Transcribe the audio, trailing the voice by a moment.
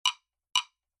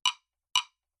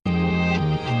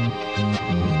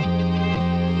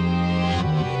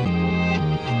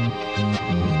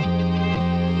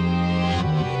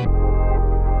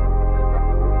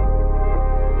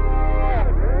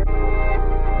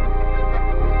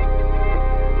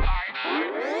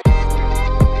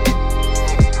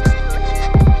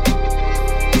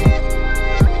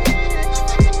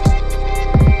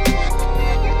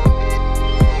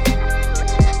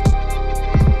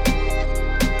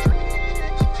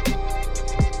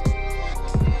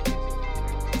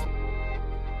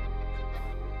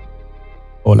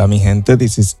Hola, mi gente.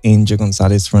 This is Angel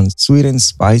Gonzalez from Sweet and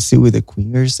Spicy with the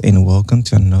Queers, and welcome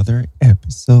to another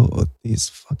episode of this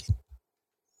fucking.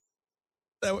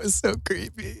 That was so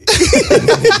creepy.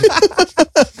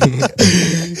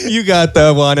 You got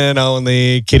the one and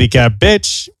only kitty cat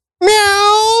bitch.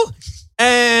 Meow.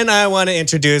 And I want to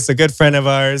introduce a good friend of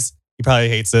ours. He probably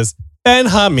hates this. Ben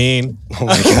Hameen. Oh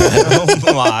my god!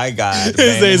 Oh my god!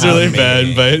 His name's really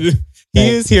Ben, but he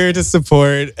is here to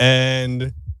support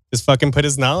and just fucking put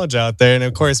his knowledge out there. And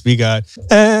of course, we got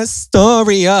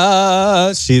Astoria.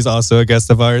 She's also a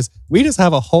guest of ours. We just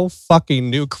have a whole fucking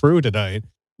new crew tonight.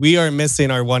 We are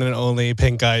missing our one and only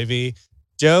Pink Ivy.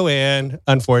 Joanne,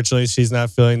 unfortunately, she's not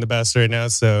feeling the best right now,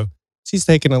 so she's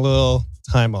taking a little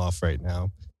time off right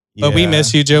now. But we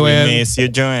miss you, Joanne. We miss you,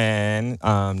 Joanne.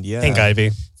 Yeah. Pink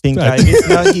Ivy. Pink Ivy's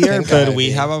not here, Pink but Ivy. we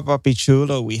have a papi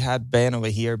chulo. We had Ben over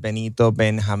here, Benito,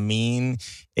 Ben Hameen,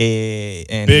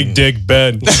 and Big Dick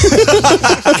Ben.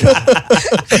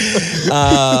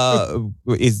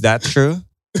 Is that true?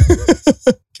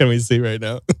 Can we see right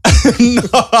now?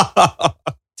 No.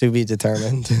 To be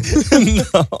determined.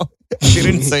 No, you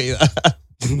didn't say that.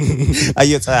 I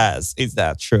just asked, is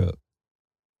that true?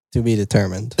 To be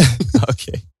determined.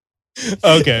 Okay.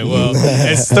 Okay, well,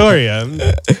 Astoria.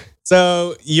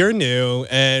 So you're new,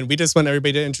 and we just want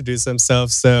everybody to introduce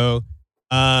themselves. So,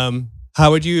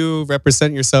 how would you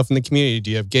represent yourself in the community?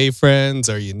 Do you have gay friends?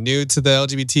 Are you new to the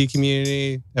LGBT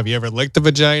community? Have you ever licked a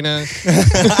vagina?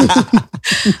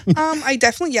 I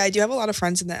definitely, I do have a lot of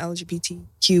friends in the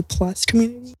LGBTQ plus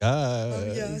community.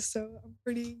 So I'm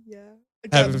pretty,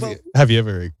 Have you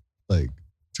ever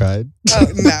tried? Oh,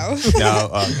 no. No,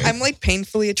 okay. I'm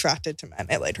painfully attracted to men.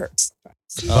 It hurts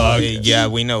sometimes. Oh, Okay. yeah,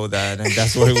 we know that. And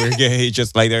that's why we're gay.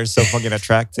 Just they're so fucking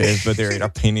attractive, but they're a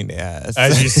pain in the ass.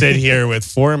 As you sit here with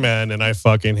 4 men, and I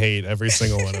fucking hate every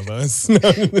single one of us.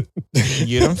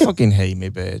 You don't fucking hate me,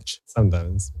 bitch.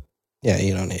 Sometimes. Yeah,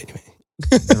 you don't hate me.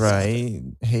 Right?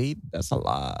 Hate? That's a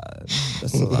lot.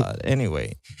 That's a lot.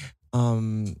 Anyway,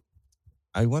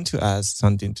 I want to ask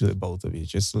something to the both of you,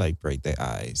 just to break the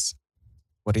ice.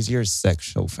 What is your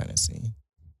sexual fantasy?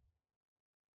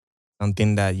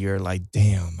 Something that you're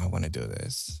damn, I want to do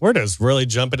this. We're just really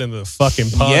jumping into the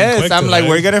fucking pond. Yes, quick I'm tonight.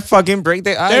 we're gonna fucking break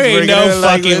the ice. There ain't We're no gonna,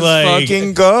 fucking, let's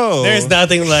fucking go. There's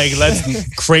nothing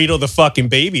let's cradle the fucking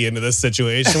baby into this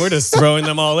situation. We're just throwing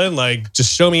them all in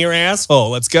just show me your asshole.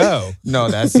 Let's go. No,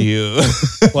 that's you.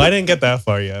 Well, I didn't get that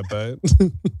far yet, but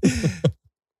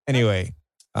Anyway,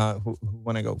 who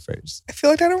want to go first? I feel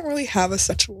like I don't really have a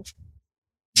sexual.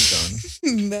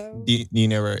 You done? No.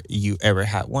 You ever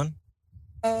had one?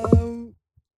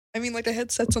 I mean, I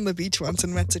had sets on the beach once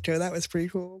in Mexico. That was pretty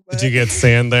cool. But did you get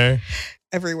sand there?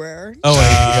 everywhere? Oh my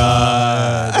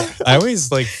god! I always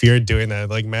feared doing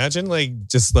that. Imagine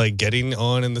just getting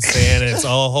on in the sand and it's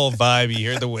all a whole vibe. You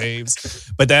hear the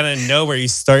waves, but then out of nowhere you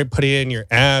start putting it in your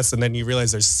ass, and then you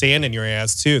realize there's sand in your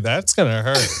ass too. That's gonna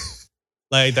hurt.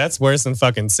 That's worse than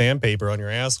fucking sandpaper on your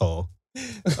asshole.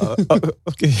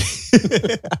 Okay.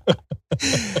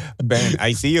 Ben,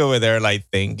 I see you over there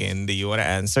thinking, do you want to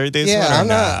answer this one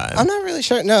or I'm not really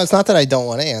sure. No, it's not that I don't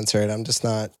want to answer it. I'm just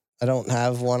not, I don't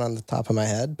have one on the top of my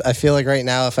head. I feel right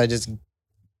now, if I just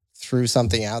threw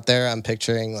something out there, I'm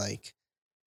picturing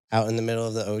out in the middle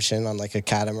of the ocean on a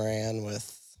catamaran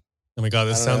with, Oh my god,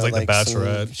 this sounds like The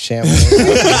Bachelorette.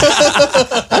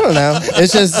 I don't know.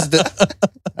 It's just,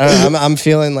 I don't know, I'm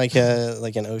feeling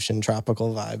an ocean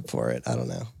tropical vibe for it. I don't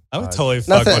know. I would totally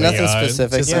fuck on a nothing yacht.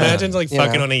 specific. Just Yeah. imagine You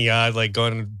fucking know. on a yacht,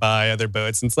 going by other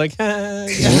boats, and it's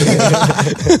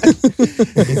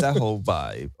It's a whole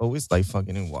vibe. Always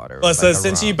fucking in water. Well, or, so a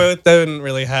since you rum. both don't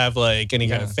really have any kind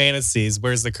Yeah. of fantasies,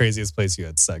 where's the craziest place you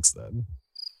had sex then?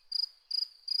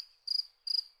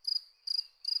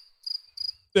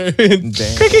 Damn.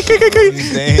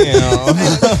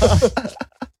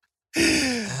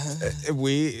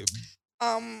 We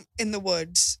In the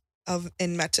woods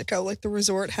in Mexico, the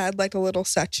resort had a little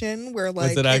section where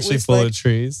Was it actually full of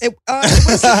trees? It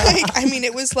was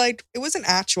it wasn't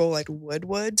actual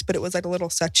woods, but it was a little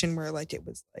section where it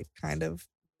was kind of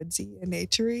woodsy and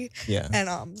naturey. yeah. And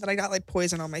then I got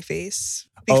poison on my face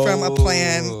from a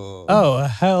plant. Oh,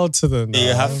 hell to the no. Do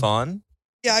you have fun?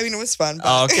 Yeah, I mean it was fun.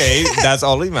 But Okay, that's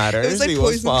all that matters. It was It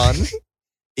was poison. fun.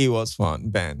 It was fun,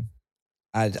 Ben.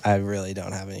 I really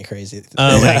don't have any crazy.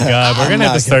 Oh my god, we're I'm gonna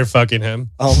have not to start fucking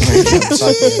him. Oh my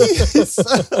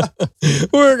god.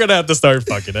 We're gonna have to start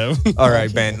fucking him. All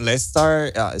right, Ben. Let's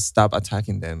start. Stop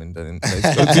attacking them, and then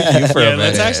let's go to you for a Yeah,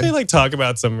 minute. let's actually talk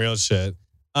about some real shit.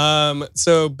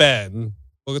 So Ben,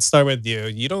 we'll start with you.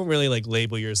 You don't really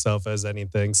label yourself as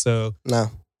anything. So No.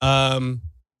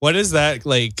 what is that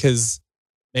like? Because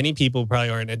many people probably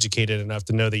aren't educated enough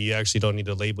to know that you actually don't need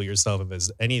to label yourself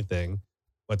as anything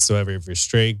whatsoever. If you're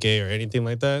straight, gay, or anything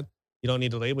like that, you don't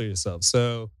need to label yourself.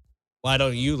 So why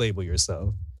don't you label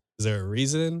yourself? Is there a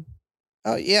reason?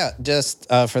 Oh yeah, just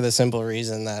for the simple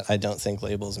reason that I don't think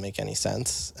labels make any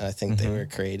sense. And I think they were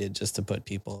created just to put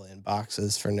people in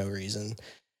boxes for no reason.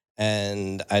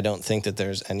 And I don't think that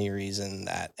there's any reason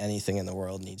that anything in the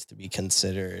world needs to be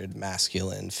considered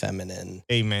masculine, feminine.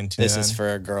 Amen to This that. is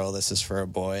for a girl, this is for a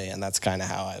boy. And that's kind of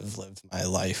how I've lived my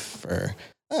life for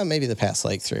maybe the past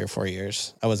like 3 or 4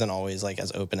 years. I wasn't always like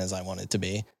as open as I wanted to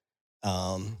be.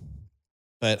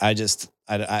 But I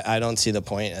don't see the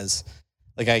point as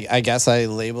like, I guess I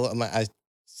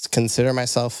consider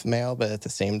myself male, but at the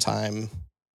same time,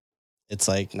 it's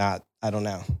like not, I don't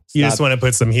know. It's You not- just want to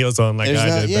put some heels on like there's I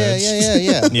no- did, yeah, bitch.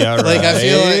 yeah. Yeah, right. Like, I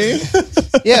feel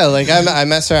Yeah, like I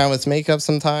mess around with makeup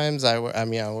sometimes. I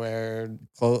wear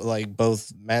clothes, like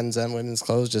both men's and women's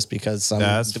clothes, just because some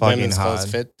That's women's fucking clothes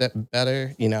hot. fit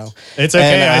better. You know. It's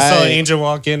okay. And I saw I- Angel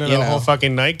walk in you a whole know.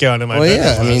 fucking nightgown in my Well, bedroom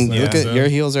yeah. I mean, last look night, at so. your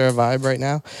heels are a vibe right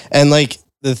now, and like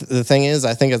the thing is,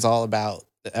 I think it's all about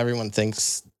everyone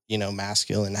thinks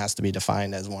masculine has to be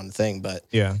defined as one thing, but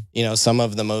Yeah. some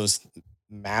of the most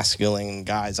masculine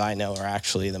guys I know are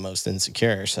actually the most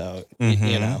insecure. So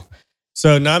Mhm.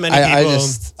 So not many people.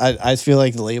 I feel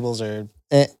like the labels are,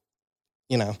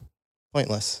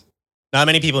 pointless. Not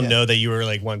many people Yeah. know that you were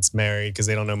like once married because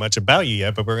they don't know much about you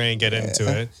yet, but we're going to get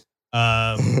into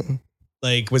Yeah. it.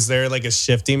 Like, was there like a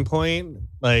shifting point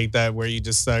like that where you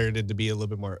just started to be a little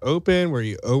bit more open? Were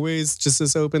you always just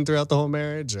as open throughout the whole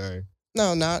marriage or?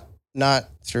 No, not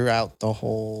throughout the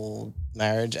whole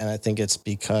marriage, and I think it's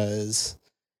because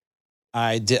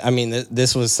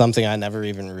this was something I never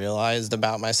even realized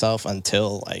about myself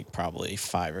until like probably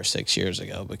 5 or 6 years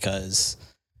ago. Because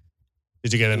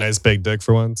Did you get a nice big dick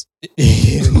for once?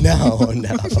 no.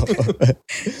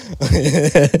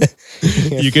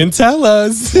 You can tell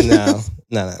us. No.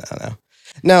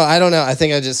 No, I don't know. I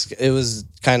think it was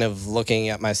kind of looking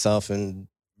at myself and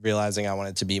realizing I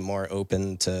wanted to be more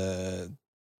open to,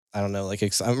 I don't know, like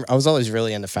I was always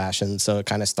really into fashion. So it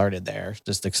kind of started there,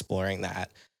 just exploring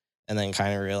that. And then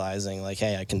kind of realizing like,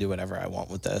 hey, I can do whatever I want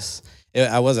with this.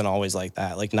 I wasn't always like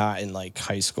that, like not in like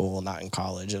high school, not in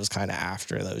college. It was kind of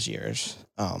after those years.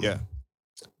 Yeah.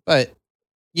 But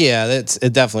yeah,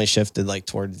 it definitely shifted like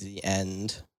towards the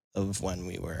end of when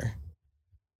we were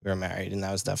married, and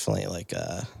that was definitely like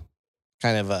a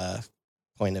kind of a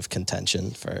point of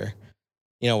contention for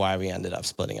why we ended up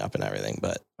splitting up and everything.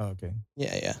 But Okay.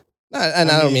 yeah.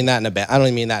 And I don't mean that in a bad. I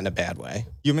don't mean that in a bad way.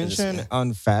 You I just- mentioned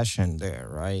on fashion there,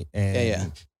 right? And Yeah.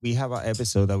 we have an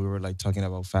episode that we were like talking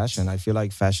about fashion. I feel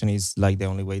like fashion is like the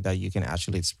only way that you can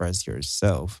actually express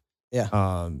yourself. Yeah.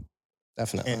 Um,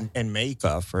 Definitely. and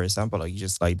makeup, for example, like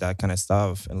just like that kind of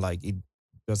stuff. And like it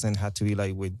doesn't have to be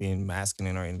like with being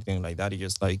masculine or anything like that. It's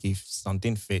just like if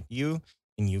something fit you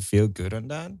and you feel good on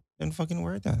that, then fucking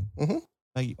wear that. Mhm.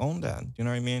 Like own that. You know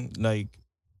what I mean? Like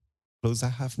clothes that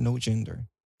have no gender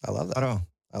I love at that. all.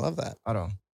 I love that. At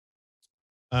all.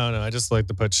 I don't know. I just like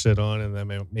to put shit on and then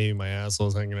maybe my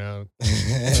asshole's hanging out.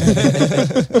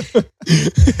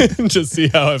 Just see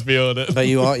how I feel with it. But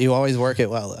you always work it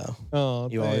well though. Oh,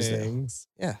 You always do. thanks.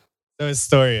 Yeah. So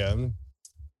Astoria,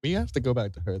 we have to go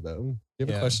back to her though. You have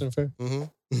Yeah. a question for her?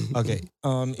 Mm-hmm. Okay.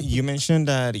 You mentioned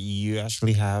that you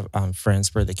actually have friends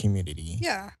for the community.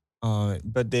 Yeah.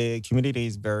 But the community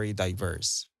is very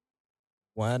diverse.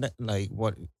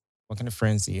 What kind of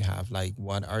friends do you have? Like,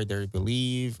 what are their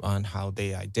beliefs on how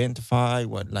they identify?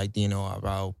 What do you know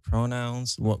about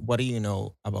pronouns? What do you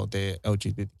know about the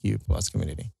LGBTQ plus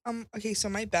community? Okay, so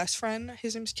my best friend,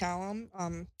 his name's Callum.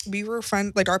 We were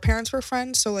friends, like our parents were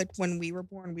friends, so like when we were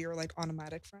born, we were like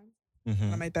automatic friends. One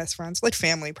Mm-hmm. of my best friends, like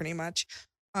family pretty much.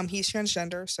 He's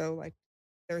transgender, so like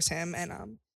there's him, and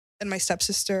my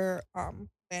stepsister,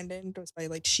 Landon, goes by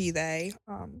like she, they.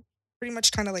 Pretty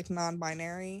much kind of like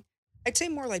non-binary. I'd say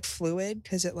more like fluid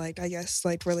because it like I guess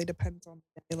like really depends on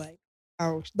the day, like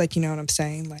how like you know what I'm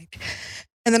saying, like.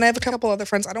 And then I have a couple other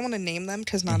friends. I don't want to name them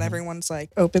because not Mhm. everyone's like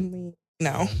openly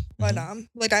but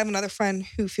like I have another friend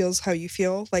who feels how you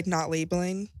feel, like not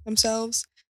labeling themselves,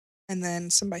 and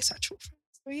then some bisexual friends.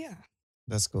 So yeah,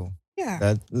 That's cool. yeah.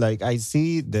 That like I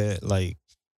see the like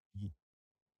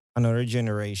another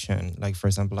generation, like for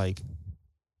example, like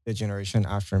the generation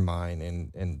after mine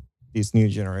and this new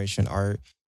generation are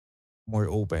more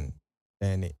open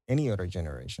than any other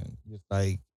generation. Just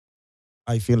like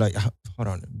I feel like hold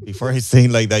on, before I say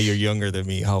like that you're younger than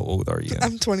me, how old are you?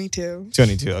 I'm 22.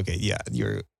 22. Okay, yeah,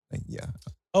 you're yeah.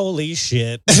 Holy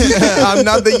shit. I'm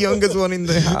not the youngest one in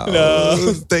the house.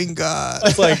 No. Thank God.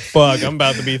 It's like, fuck, I'm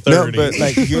about to be No, 30. but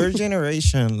like your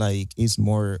generation, like is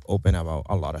more open about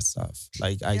a lot of stuff.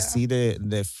 Like I Yeah. see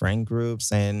the friend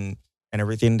groups and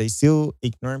everything. They still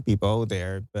ignore people out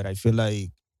there, but I feel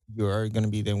like you are gonna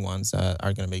be the ones that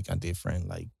are gonna make a difference.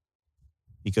 Like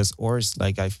because ours,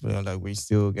 like I feel like we're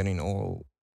still getting old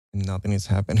and nothing is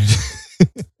happening.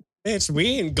 Bitch, we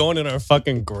ain't going in our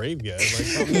fucking grave yet.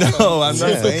 Like, No, I'm not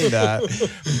Yeah. saying that.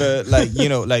 But like, you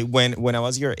know, like when I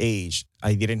was your age,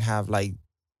 I didn't have like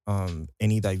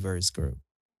any diverse group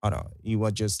at all. It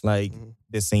was just like Mhm.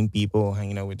 the same people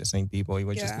hanging out with the same people. It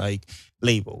was just Yeah. like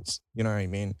labels. You know what I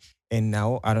mean? And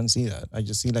now I don't see that. I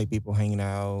just see like people hanging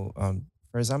out.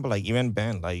 For example, like even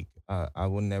Ben, like I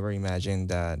would never imagine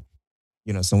that,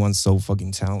 you know, someone so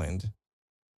fucking talented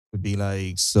would be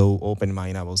like so open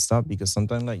minded about stuff because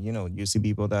sometimes like, you know, you see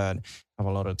people that have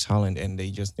a lot of talent and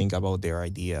they just think about their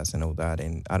ideas and all that.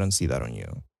 And I don't see that on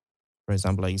you. For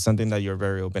example, like something that you're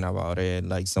very open about it,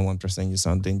 like someone present you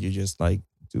something, you just like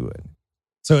do it.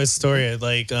 So Astoria,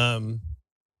 like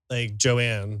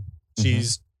Joanne,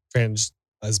 she's trans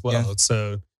as well. Yeah.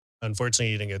 So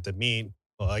unfortunately, you didn't get to meet.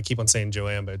 Well, I keep on saying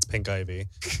Joanne, but it's Pink Ivy.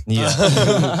 Yeah.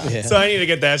 Yeah. So I need to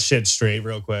get that shit straight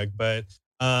real quick. But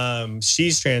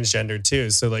she's transgender too.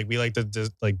 So like we like to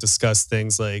discuss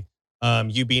things like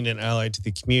you being an ally to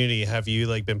the community. Have you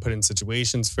like been put in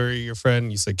situations for your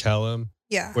friend? You said Callum,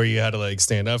 Yeah. where you had to like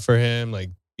stand up for him,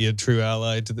 like be a true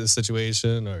ally to this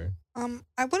situation, or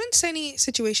I wouldn't say any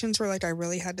situations where like I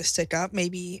really had to stick up.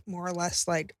 Maybe more or less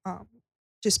like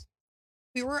just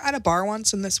we were at a bar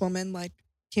once and this woman like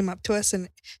came up to us and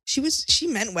she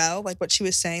meant well, like what she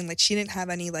was saying, like she didn't have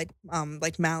any like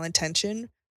malintention,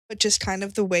 but just kind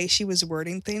of the way she was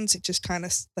wording things, it just kind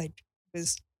of like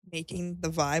was making the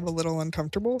vibe a little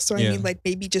uncomfortable. So I Yeah. mean, like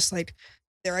maybe just like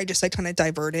there, I just like kind of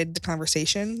diverted the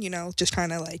conversation, you know, just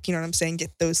kind of like, you know what I'm saying,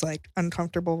 get those like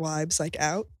uncomfortable vibes like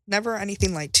out. Never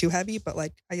anything like too heavy, but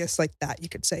like I guess like that you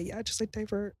could say, yeah, just like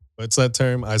divert. what's that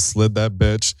term? I slid that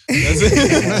bitch.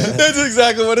 That's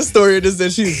exactly what Astoria just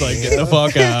did. She's like, get the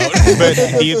fuck out.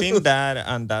 But do you think that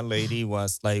and that lady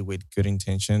was like with good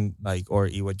intention, like, or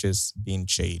it was just being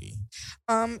shady?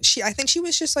 I think she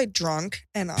was just like drunk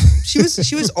and she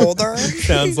was older.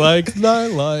 Sounds like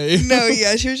lie. No,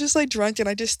 yeah, she was just like drunk, and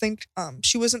I just think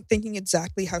she wasn't thinking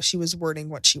exactly how she was wording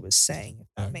what she was saying. If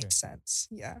that Okay. makes sense.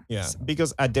 Yeah. Yeah, So-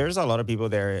 because there's a lot of people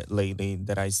there lately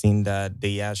that I've seen that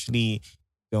they actually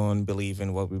don't believe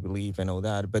in what we believe and all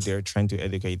that, but they're trying to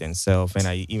educate themselves. And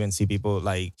I even see people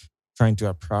like trying to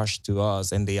approach to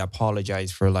us and they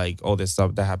apologize for like all the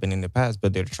stuff that happened in the past,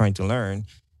 but they're trying to learn.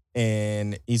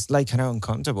 And it's like kind of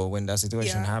uncomfortable when that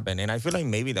situation Yeah. happened. And I feel like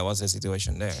maybe that was the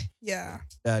situation there. Yeah.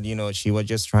 That, you know, she was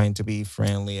just trying to be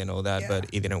friendly and all that, Yeah. but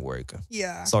it didn't work.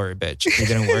 Yeah. Sorry, bitch. It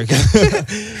didn't work.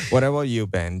 What about you,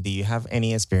 Ben? Do you have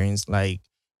any experience like,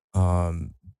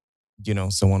 you know,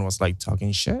 someone was like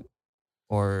talking shit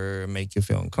or make you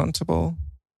feel uncomfortable?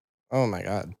 Oh my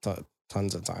God,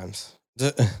 tons of times.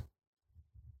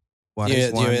 What Do is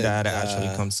you- do one you, that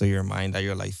actually comes to your mind that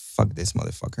you're like, fuck this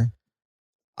motherfucker?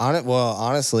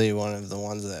 Honestly, one of the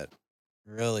ones that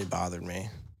really bothered me,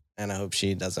 and I hope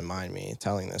she doesn't mind me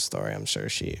telling this story. I'm sure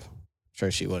she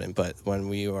wouldn't. But when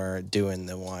we were doing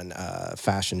the one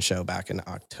fashion show back in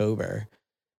October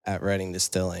at Reading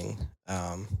Distilling,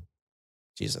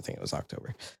 geez, I think it was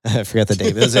October. I forgot the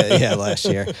date. It was last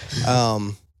year.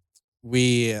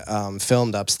 We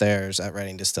filmed upstairs at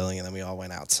Reading Distilling, and then we all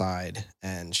went outside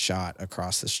and shot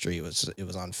across the street. It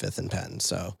was on 5th and Penn.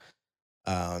 So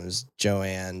it was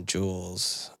Joanne,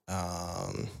 Jules.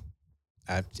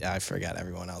 I forgot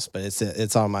everyone else, but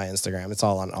it's on my Instagram. It's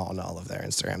all on all of their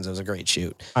Instagrams. It was a great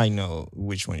shoot. I know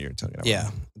which one you're talking about. Yeah,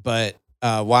 but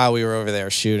while we were over there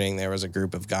shooting, there was a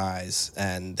group of guys,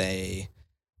 and they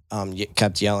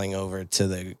kept yelling over to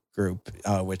the group,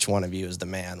 which one of you is the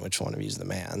man? Which one of you is the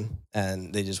man?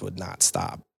 And they just would not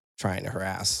stop trying to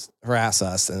harass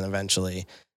us. And eventually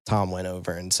Tom went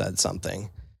over and said something.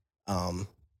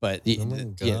 But Oh my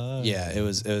God. yeah, it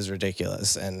was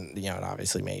ridiculous. And, you know, it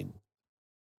obviously made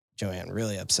Joanne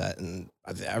really upset, and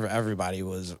everybody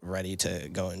was ready to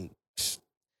go and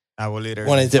I will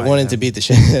literally wanted to beat the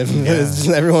shit.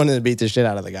 Yeah. Everyone wanted to beat the shit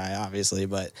out of the guy, obviously.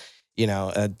 But, you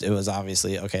know, it was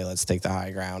obviously, okay, let's take the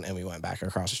high ground. And we went back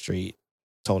across the street,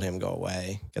 told him, go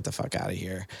away, get the fuck out of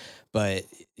here. But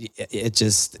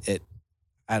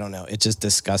I don't know. It just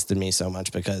disgusted me so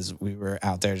much because we were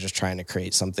out there just trying to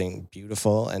create something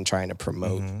beautiful and trying to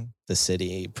promote Mhm. the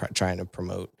city, trying to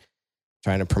promote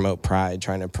pride,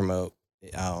 trying to promote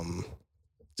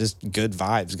just good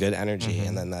vibes, good energy. Mhm.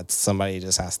 And then that's somebody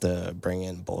just has to bring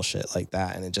in bullshit like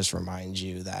that. And it just reminds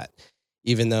you that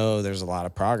even though there's a lot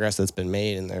of progress that's been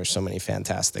made and there's so many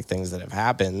fantastic things that have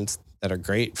happened that are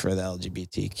great for the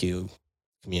LGBTQ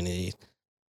community,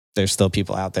 there's still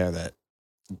people out there that,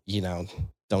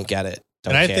 don't get it.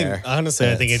 Don't And I care. think, honestly,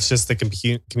 I think It's- it's just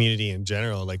the community in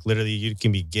general. Like, literally, you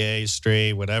can be gay,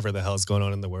 straight, whatever the hell's going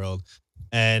on in the world.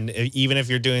 And even if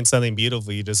you're doing something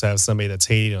beautiful, you just have somebody that's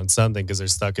hating on something because they're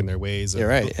stuck in their ways. You're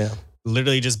right. Yeah.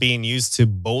 Literally just being used to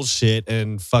bullshit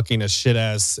and fucking a shit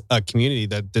ass community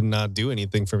that did not do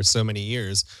anything for so many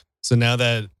years. So now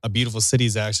that a beautiful city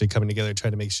is actually coming together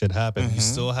trying to make shit happen, you Mhm.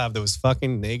 still have those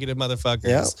fucking negative motherfuckers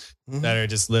Yeah. Mhm. that are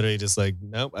just literally just like,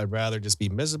 nope, I'd rather just be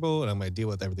miserable and I'm gonna deal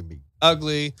with everything being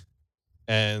ugly.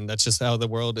 And that's just how the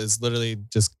world is literally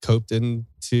just coped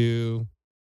into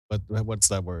what's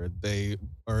that word? They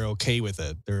are okay with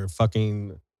it. They're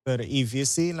fucking But if you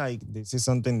see, like, this is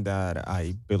something that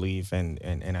I believe and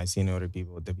I see in other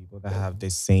people, the people that have the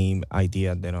same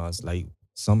idea than us, like,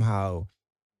 somehow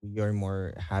we are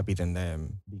more happy than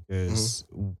them because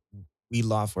we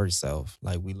love ourselves.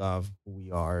 Like, we love who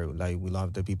we are. Like, we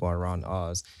love the people around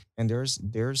us. And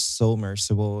they're so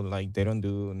merciful. Like, they don't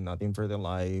do nothing for their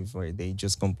life or they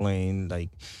just complain.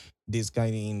 Like, this guy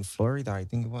in Florida, I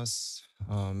think it was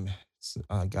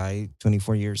a guy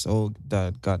 24 years old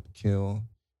that got killed.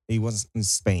 He was in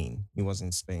Spain. He was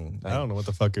in Spain. I don't know what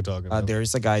the fuck you're talking about. There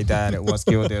is a guy that was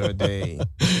killed the other day.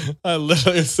 I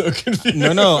literally am so confused.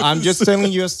 No, I'm just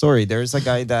telling you a story. There is a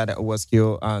guy that was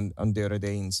killed on the other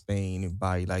day in Spain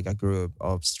by like a group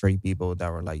of straight people that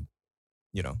were like,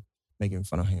 making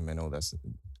fun of him and all that.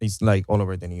 It's like all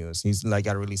over the news. He's like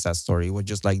a really sad story. It was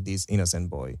just like this innocent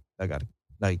boy that got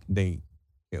like they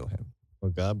killed him.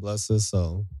 Well, God bless his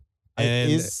soul. I-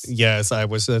 And is- yes, I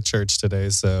was at church today,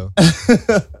 so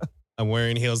I'm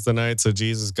wearing heels tonight. So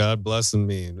Jesus, God blessing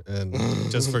me and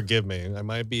just forgive me. I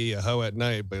might be a hoe at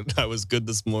night, but I was good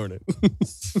this morning.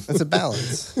 It's a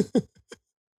balance.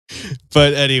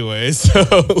 But anyway, so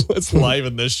let's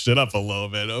liven this shit up a little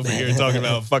bit over here talking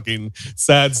about fucking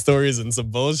sad stories and some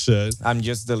bullshit. I'm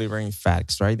just delivering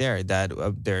facts right there that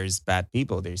there's bad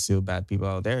people. There's still bad people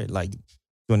out there. Like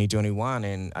 2021,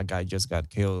 and a guy just got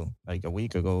killed like a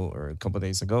week ago or a couple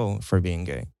days ago for being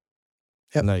gay.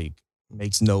 Yep. Like,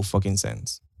 makes no fucking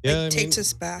sense. Yeah, Like, takes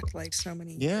us back like so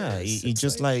many Yeah, years. he It's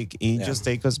just just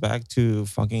take us back to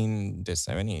fucking the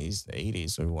 70s, the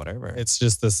 80s, or whatever. it's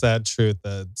just the sad truth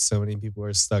that so many people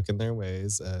are stuck in their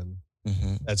ways, and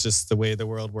Mhm. that's just the way the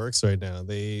world works right now.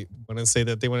 They want to say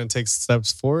that they want to take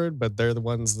steps forward, but they're the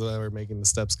ones that are making the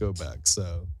steps go back.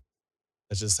 So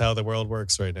that's just how the world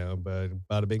works right now. But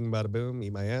bada bing, bada boom,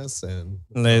 eat my ass, and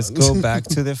Let's go back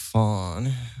to the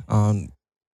fun.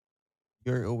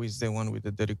 You're always the one with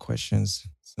the dirty questions.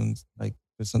 Sounds like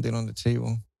there's something on the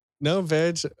table. No,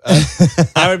 veg.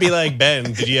 I would be like, Ben,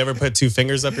 did you ever put 2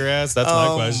 fingers up your ass? That's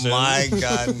my question. Oh my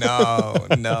God,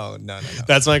 no.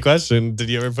 That's my question.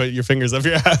 Did you ever put your fingers up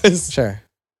your ass? Sure.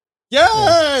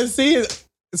 Yeah, see,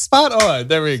 spot on.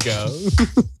 There we go.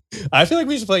 I feel like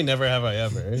we should play Never Have I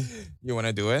Ever. You want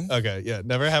to do it? Okay, yeah,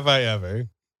 Never Have I Ever.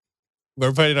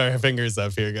 We're putting our fingers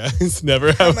up here, guys.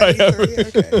 Never How have I many? ever. 3?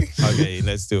 Okay. Okay,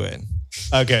 let's do it.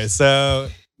 Okay, so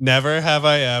never have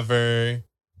I ever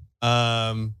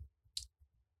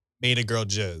made a girl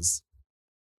jizz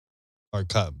or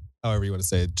cum. However you want to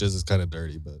say it. Jizz is kind of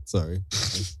dirty, but sorry.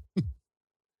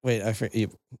 Wait,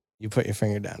 you put your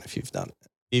finger down if you've done it.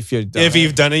 If you're done, If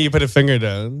you've done it, you put a finger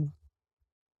down.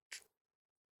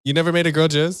 You never made a girl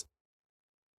jizz?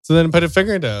 So then put a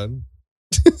finger down.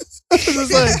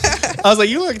 I was like,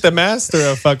 you look the master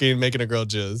of fucking making a girl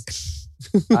jizz.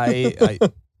 I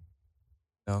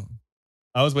no.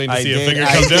 I was waiting to I see a did, finger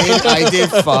I come did, down. I did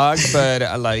fuck,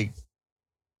 but like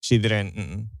she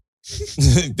didn't.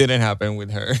 It didn't happen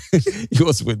with her. It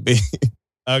was with me.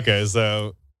 Okay,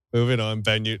 so moving on.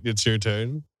 Ben, it's your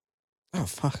turn. Oh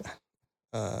fuck.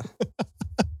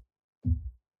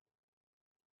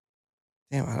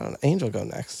 Damn, I don't know. Angel go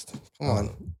next. Come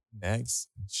on. Next,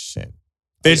 shit.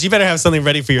 Bitch, you better have something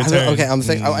ready for your I don't- turn. okay, I'm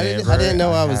saying I didn't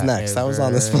know I was Never next. I was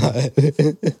on the spot.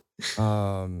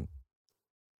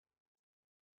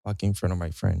 Fuck in front of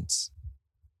my friends.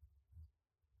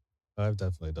 I've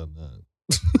definitely done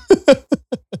that.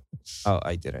 Oh,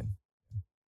 I didn't.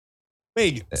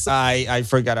 Wait, I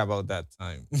forgot about that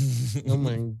time. oh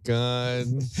my God.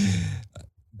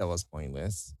 That was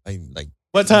pointless. I like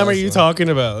What time are That's you what- talking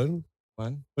about?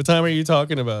 one. What time are you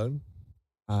talking about?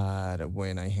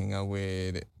 When I hang out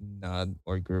with not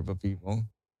or group of people.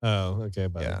 Oh, okay,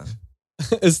 bye. Yeah.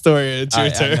 Story, it's your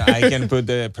turn. I can put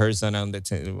the person on the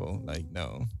table. Like,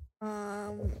 no.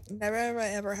 Never have I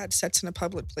ever had sex in a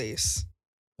public place.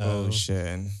 Oh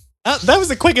shit! That was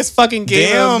the quickest fucking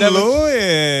game. Damn,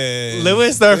 Louis.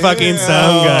 Lewis, our fucking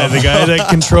sound guy, the guy that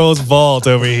controls Vault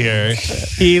over here.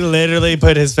 He literally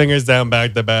put his fingers down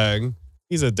back to back.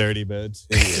 He's a dirty bitch.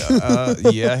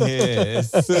 Yeah, he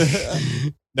is.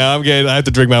 Now I have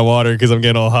to drink my water because I'm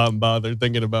getting all hot and bothered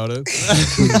thinking about it.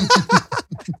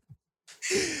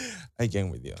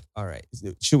 Again with you. All right.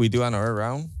 Should we do another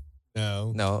round?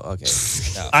 No. No. Okay.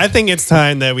 No. I think it's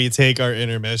time that we take our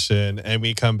intermission and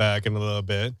we come back in a little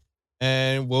bit.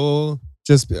 And we'll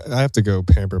I have to go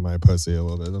pamper my pussy a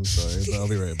little bit. I'm sorry, but I'll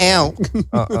be right back.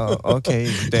 Ow. Okay.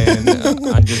 Then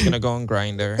I'm just gonna go on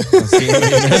Grindr. I'll see you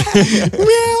later.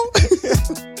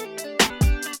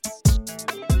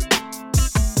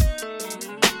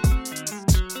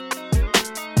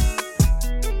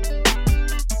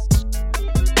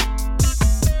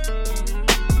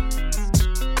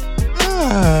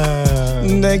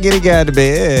 Get it, got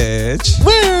bitch.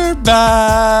 We're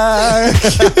back.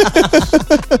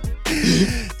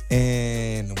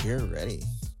 And we're ready.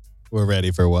 We're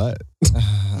ready for what?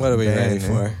 What are we ready Man,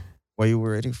 for? What are you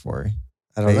ready for?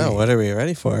 I don't know. Baby. What are we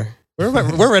ready for?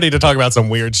 We're ready to talk about some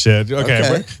weird shit. Okay,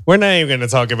 Okay. We're not even going to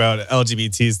talk about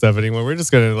LGBT stuff anymore. We're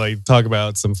just going to like talk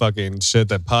about some fucking shit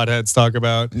that potheads talk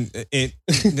about.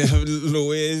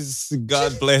 Luis,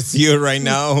 God bless you right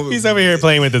now. He's over here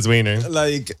playing with his wiener.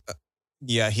 Like,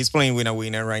 yeah, he's playing with a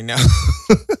wiener right now.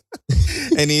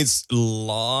 And it's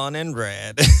long and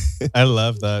red. I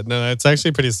love that. No, it's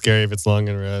actually pretty scary if it's long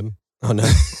and red. Oh no.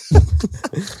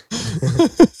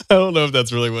 I don't know if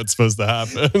that's really what's supposed to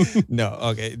happen. No,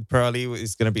 okay. Probably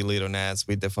it's going to be Little Nas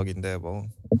with the fucking devil.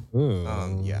 Ooh.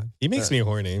 Yeah. He makes me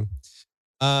horny.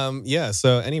 Yeah,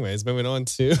 so anyways, moving on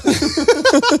to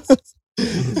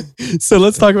So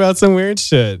let's talk about some weird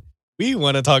shit. We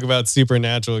want to talk about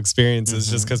supernatural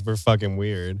experiences just because we're fucking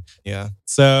weird. Yeah.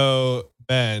 So,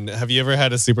 Ben, have you ever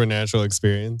had a supernatural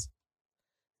experience?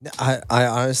 I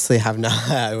honestly have not.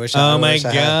 I wish. Oh I my wish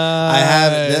God. I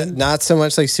have not so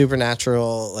much like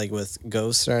supernatural, like with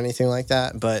ghosts or anything like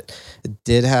that, but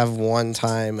did have one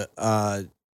time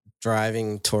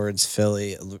driving towards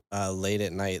Philly late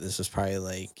at night. This was probably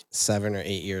like 7 or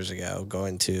 8 years ago.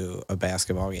 Going to a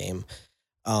basketball game.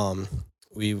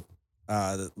 We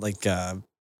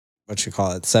what you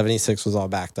call it? 76 was all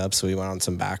backed up, so we went on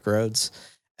some back roads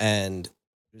and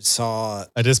saw.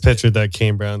 I just pictured that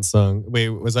Kane Brown song. Wait,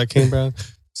 was that Kane Brown?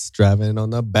 Just driving on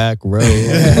the back road.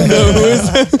 No, who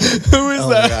is that? Who is Oh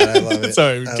my that? God, I love it.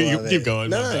 Sorry, I keep, love keep it. going.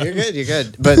 No, My no, bad. you're good. You're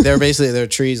good. But there are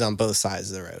trees on both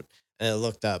sides of the road, and I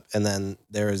looked up, and then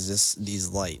there was these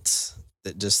lights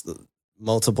that just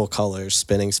multiple colors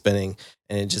spinning,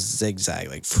 and it just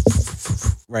zigzagged like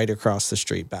right across the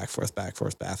street, back forth,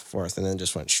 and then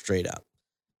just went straight up,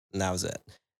 and that was it.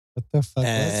 What the fuck?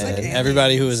 And like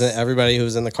everybody who was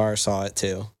in the car saw it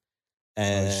too,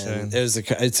 and shit.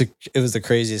 it was the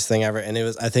craziest thing ever. And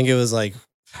I think it was like,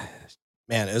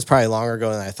 man, it was probably longer ago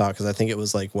than I thought, because I think it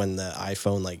was like when the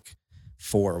iPhone like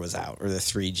 4 was out, or the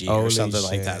 3G or Holy something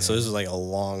like that. shit. So this was like a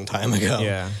long time ago.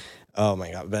 Yeah. Oh my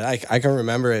God! But I can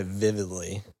remember it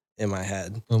vividly in my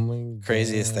head. Oh my God.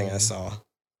 Craziest thing I saw.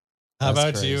 How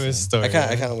That's about you, crazy. Astoria?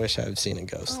 I kind of wish I'd seen a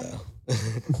ghost though.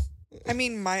 I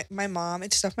mean, my mom,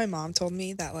 it's stuff my mom told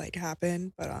me that like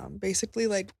happened, but basically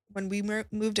like when we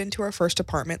moved into our first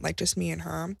apartment, like just me and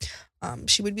her,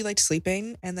 she would be like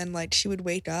sleeping, and then like she would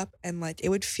wake up and like it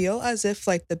would feel as if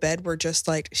like the bed were just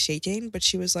like shaking, but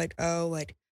she was like, oh,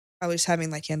 like I was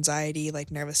having like anxiety, like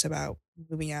nervous about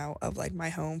moving out of like my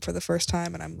home for the first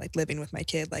time, and I'm like living with my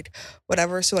kid, like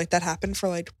whatever. So like that happened for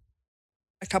like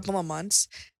a couple of months.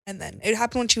 And then it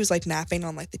happened when she was like napping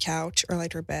on like the couch or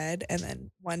like her bed. And then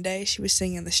one day she was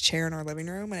sitting in this chair in our living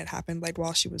room, and it happened like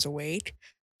while she was awake.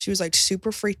 She was like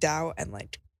super freaked out, and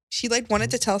like she like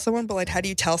wanted to tell someone, but like how do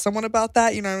you tell someone about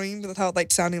that? You know what I mean? Without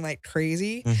like sounding like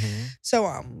crazy. Mm-hmm. So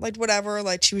like whatever,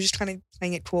 like she was just kind of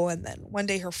playing it cool. And then one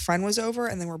day her friend was over,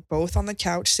 and then we're both on the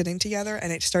couch sitting together,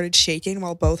 and it started shaking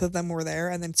while both of them were there.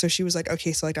 And then so she was like,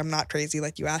 okay, so like I'm not crazy,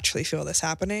 like you actually feel this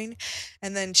happening.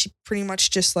 And then she pretty much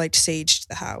just like saged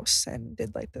the house and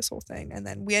did like this whole thing. And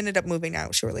then we ended up moving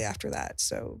out shortly after that.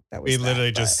 So that was We that,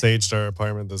 literally just but- saged our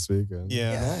apartment this weekend.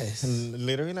 Yeah. Nice. And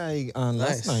literally like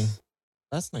Nice.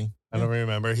 last night. I don't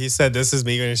remember. He said, "This is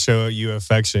me going to show you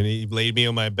affection." He laid me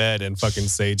on my bed and fucking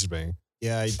saged me.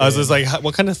 Yeah. I was just like,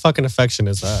 "What kind of fucking affection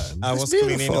is that?" I That's was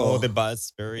cleaning beautiful. all the bad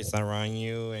spirits around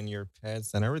you and your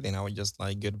pets and everything. I was just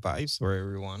like good vibes for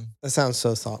everyone. That sounds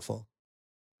so thoughtful.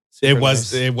 It Super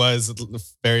was nice. it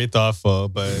was very thoughtful,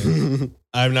 but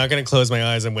I'm not gonna close my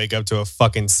eyes and wake up to a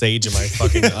fucking sage in my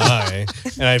fucking eye,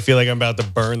 and I feel like I'm about to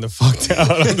burn the fuck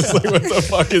down. I'm just like, what the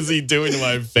fuck is he doing to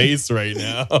my face right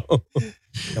now?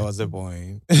 That was the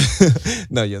point.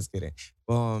 No, just kidding.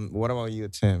 What about you,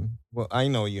 Tim? Well, I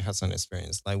know you have some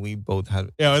experience. Like we both had.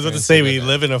 Yeah, I was about to say we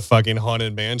live in a fucking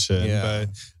haunted mansion, Yeah.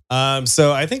 but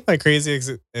so I think my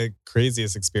craziest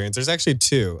experience. There's actually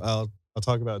two. I'll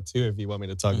talk about two if you want me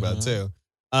to talk about two.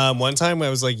 One time when I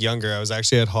was like younger, I was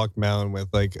actually at Hawk Mountain with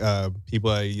like people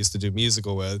I used to do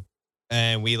musical with,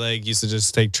 and we like used to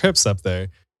just take trips up there,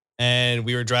 and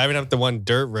we were driving up the one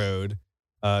dirt road.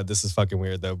 This is fucking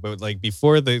weird though, but like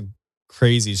before the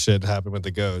crazy shit happened with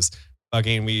the ghosts,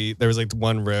 there was like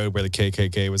one road where the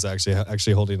KKK was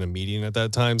actually holding a meeting at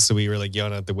that time, so we were like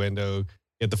yelling out the window,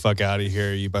 "Get the fuck out of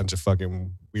here, you bunch of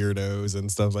fucking weirdos,"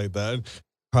 and stuff like that.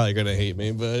 Probably gonna hate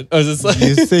me, but I was just like,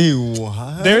 You say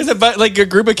what? there's a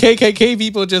group of KKK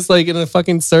people just like in a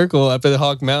fucking circle up at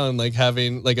Hawk Mountain, like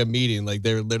having like a meeting. Like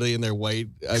they're literally in their white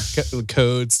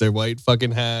coats, their white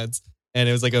fucking hats, and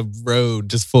it was like a road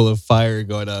just full of fire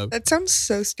going up. That sounds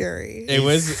so scary. It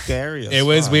was scary. It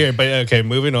was weird, but okay,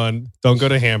 moving on. Don't go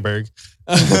to Hamburg.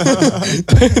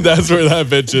 That's where that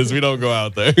bitch is. We don't go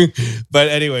out there. But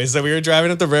anyway, so we were driving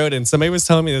up the road and somebody was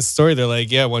telling me this story. They're like,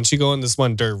 yeah, once you go on this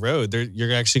one dirt road,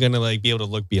 you're actually going to like be able to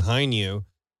look behind you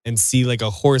and see like a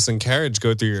horse and carriage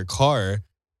go through your car.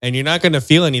 And you're not going to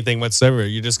feel anything whatsoever.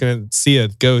 You're just going to see a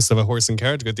ghost of a horse and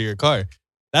carriage go through your car.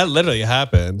 That literally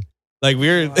happened. Like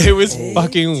it was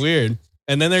fucking weird.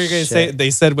 And then they're going to say, they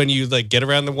said when you like get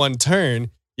around the one turn,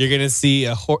 you're going to see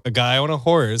a guy on a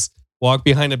horse walk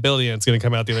behind a building and it's going to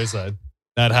come out the other side.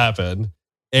 That happened.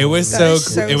 It was so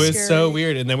scary.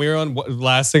 weird. And then we were on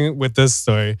last thing with this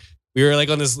story. We were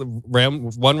like on this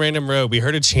one random road. We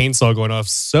heard a chainsaw going off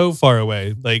so far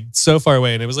away.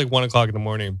 And it was like 1 o'clock in the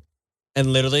morning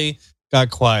and literally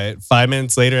got quiet. 5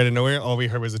 minutes later out of nowhere, all we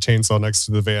heard was a chainsaw next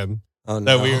to the van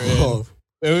that we were in.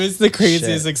 It was the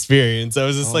craziest experience. I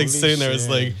was just like sitting there. I was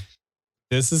like,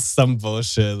 this is some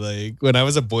bullshit. Like when I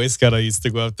was a Boy Scout, I used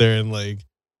to go up there and like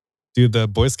do the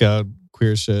Boy Scout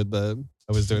queer shit that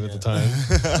I was doing at the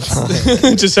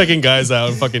time. Just checking guys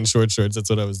out in fucking short shorts. That's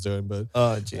what I was doing. But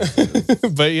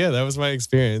but yeah, that was my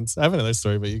experience. I have another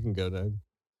story, but you can go now.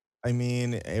 I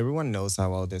mean, everyone knows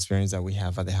about the experience that we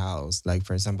have at the house. Like,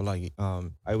 for example, like I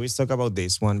always talk about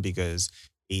this one because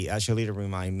it actually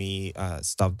remind me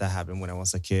stuff that happened when I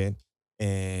was a kid.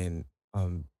 And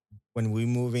when we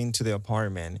moved into the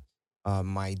apartment,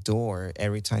 my door,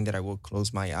 every time that I would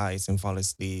close my eyes and fall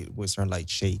asleep, would start like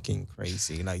shaking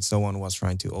crazy. Like someone was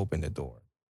trying to open the door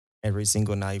every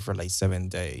single night for like 7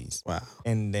 days. Wow.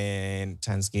 And then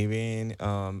Thanksgiving,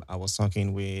 I was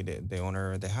talking with the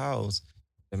owner of the house,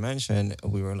 the mansion.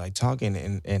 We were like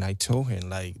talking and I told him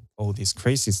like, oh, this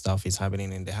crazy stuff is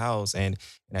happening in the house. And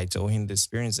I told him the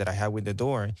experience that I had with the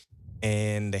door.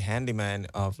 And the handyman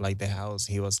of like the house,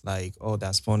 he was like, oh,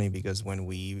 that's funny because when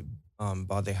we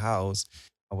bought the house,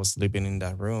 I was sleeping in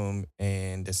that room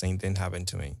and the same thing happened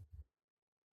to me.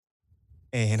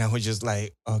 And I was just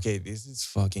like, okay, this is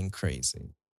fucking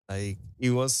crazy. Like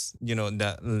it was,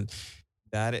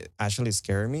 that actually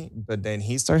scared me. But then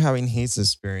he started having his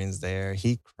experience there.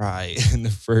 He cried the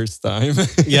first time.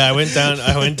 Yeah,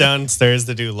 I went downstairs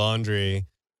to do laundry.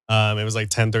 It was like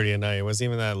 10:30 at night. It wasn't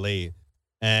even that late.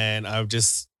 And I was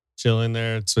just chilling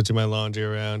there, switching my laundry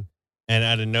around. And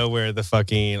out of nowhere, the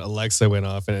fucking Alexa went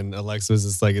off, and Alexa was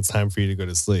just like, "It's time for you to go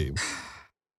to sleep."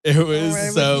 It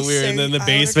was so weird. And then the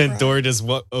basement door just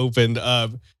opened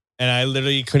up, and I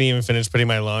literally couldn't even finish putting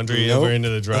my laundry over into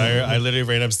the dryer. I literally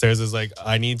ran upstairs. I was like,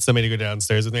 "I need somebody to go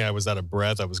downstairs with me." I was out of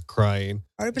breath. I was crying.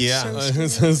 I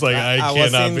was like, I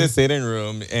was in the sitting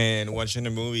room and watching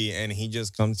a movie, and he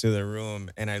just comes to the room,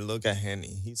 and I look at him.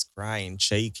 He's crying,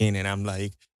 shaking, and I'm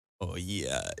like, oh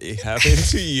yeah, it happened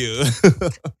to you.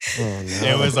 Oh, no.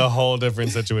 It was a whole different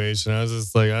situation. I was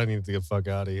just like, I need to get the fuck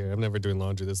out of here. I'm never doing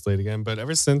laundry this late again. But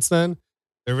ever since then,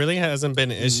 there really hasn't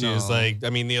been issues. No. Like,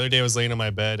 I mean, the other day I was laying on my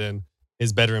bed and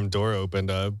his bedroom door opened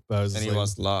up. And he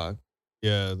was locked.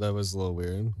 Yeah, that was a little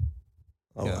weird.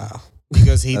 Oh, Yeah. wow.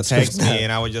 Because he That's texted pretty me bad.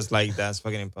 and I was just like, that's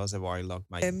fucking impossible. I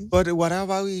locked my. But what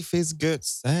about if it's good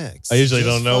sex? I usually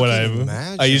Just don't know what fucking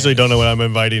I usually don't know what I'm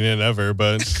inviting in ever,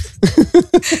 but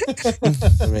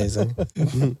Amazing.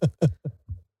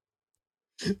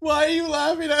 why are you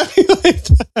laughing at me like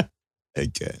that?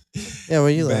 Okay. Yeah, what are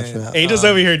you Man. laughing at? Angel's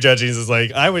over here judging is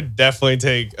like, I would definitely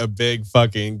take a big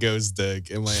fucking ghost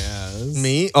dick in my ass.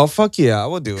 Me? Oh, fuck yeah. I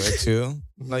will do it too.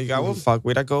 Like, I will fuck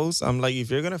with a ghost. I'm like,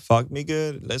 if you're going to fuck me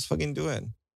good, let's fucking do it.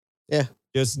 Yeah.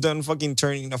 Just don't fucking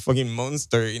turn into a fucking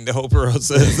monster in the whole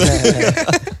process.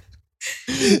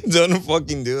 Don't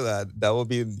fucking do that. That will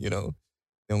be, the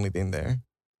only thing there.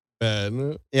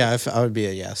 Man. Yeah, I would be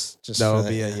a yes. Just That for would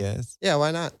be a yes. Yeah,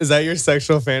 why not? Is that your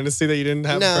sexual fantasy that you didn't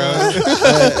have No.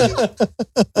 grown?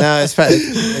 No, it's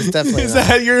definitely Is not.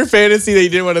 that your fantasy that you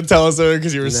didn't want to tell us over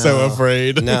because you were so No.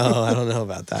 afraid? No, I don't know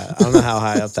about that. I don't know how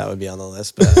high up that would be on the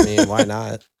list, but I mean, why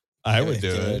not? I would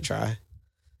do Give it a it. try.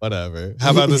 Whatever.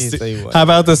 How about You the say what? How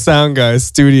about the sound guy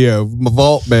studio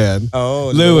vault man?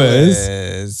 Oh,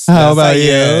 Lewis. How That's about a you?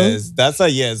 yes. That's a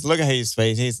yes. Look at his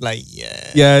face. He's like, yeah.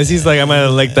 Yes, he's like, I'm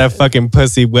gonna lick that fucking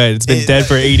pussy wet. It's been dead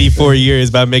for 84 years,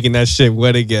 but I'm making that shit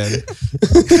wet again.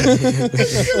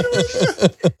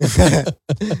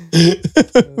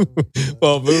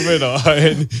 Well, moving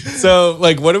on. So,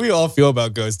 like, what do we all feel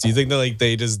about ghosts? Do you think that like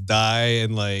they just die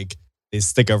and like they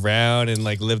stick around and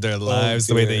like live their lives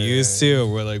the way they used to, or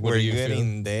we're like, what We're do you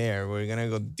getting feel? there. We're gonna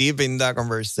go deep in that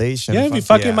conversation. Yeah, we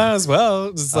Fuck fucking might as well.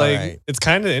 It's All like right. it's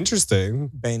kind of interesting.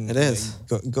 Ben, It is.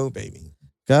 Go, baby.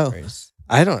 Go. First.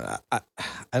 I don't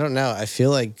know. I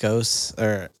feel like ghosts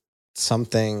are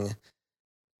something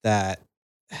that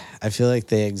I feel like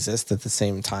they exist at the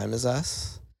same time as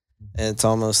us. And it's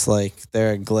almost like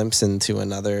they're a glimpse into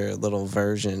another little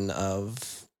version of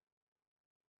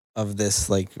this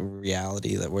like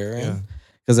reality that we're Yeah. in.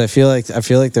 Because I feel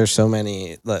like there's so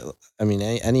many. Like, I mean,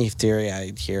 any theory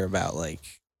I hear about like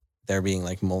there being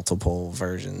like multiple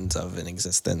versions of an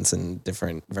existence and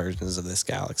different versions of this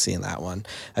galaxy and that one,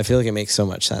 I feel like it makes so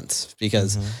much sense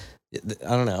because Mhm. I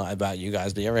don't know about you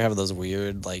guys, but you ever have those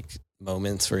weird like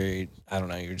moments where I don't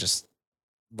know, you're just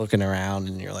looking around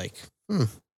and you're like,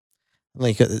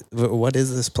 like what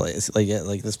is this place? Like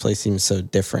this place seems so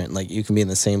different. Like you can be in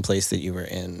the same place that you were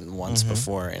in once Mhm.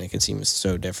 before, and it can seem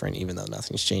so different, even though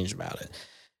nothing's changed about it.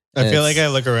 I And feel like it's-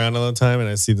 I look around all the time and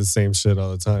I see the same shit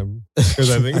all the time. Because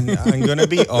I think I'm gonna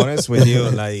be honest with you,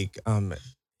 like, and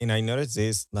I noticed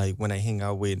this, like, when I hang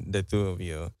out with the two of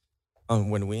you,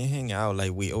 when we hang out,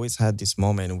 like, we always had this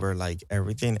moment where, like,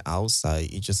 everything outside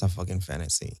is just a fucking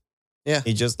fantasy. Yeah.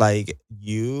 It's just like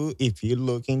if you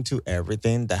look into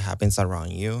everything that happens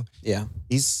around you, Yeah.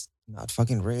 it's not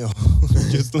fucking real.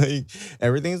 Just like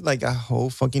everything's like a whole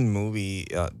fucking movie.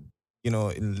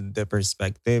 In the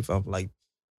perspective of like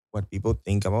what people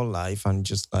think about life and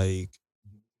just like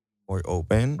more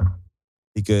open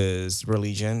because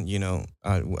religion,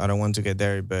 I don't want to get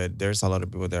there, but there's a lot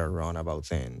of people that are wrong about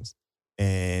things.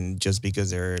 And just because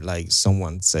they're like,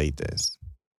 someone say this,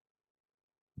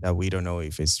 that we don't know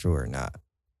if it's true or not.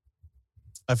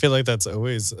 I feel like that's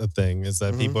always a thing is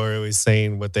that Mhm. people are always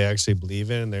saying what they actually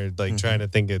believe in. They're like Mhm. trying to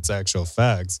think it's actual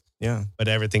facts, Yeah. but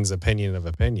everything's opinion of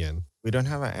opinion. We don't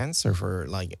have an answer for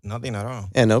like nothing at all.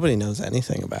 Yeah, nobody knows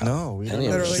anything about. No, we don't Any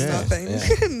know of Literally shit. nothing.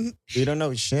 Yeah. We don't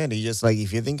know shit. It's just like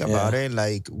if you think about it,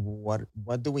 like what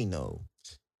do we know?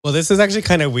 Well, this is actually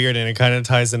kind of weird and it kind of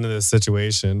ties into this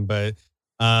situation, but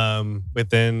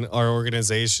within our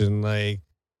organization, like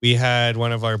we had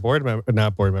one of our one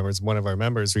of our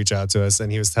members reach out to us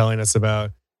and he was telling us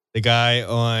about the guy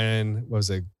on, what was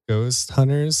it, Ghost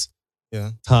Hunters?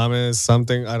 Yeah. Thomas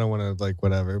something. I don't want to like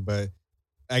whatever, but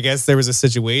I guess there was a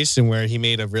situation where he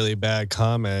made a really bad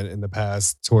comment in the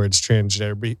past towards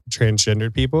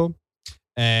transgender people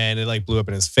and it like blew up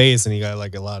in his face and he got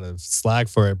like a lot of slack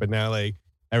for it. But now like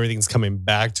everything's coming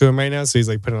back to him right now. So he's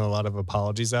like putting a lot of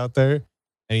apologies out there.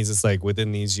 And he's just like,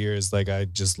 within these years, like I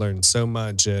just learned so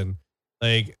much. And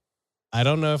like, I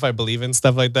don't know if I believe in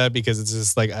stuff like that because it's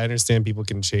just like, I understand people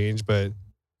can change, but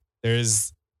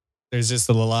there's just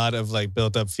a lot of like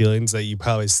built up feelings that you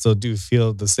probably still do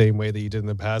feel the same way that you did in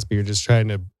the past, but you're just trying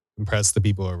to impress the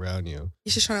people around you.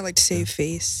 He's just trying to like save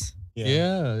face.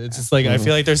 Yeah. It's just like, I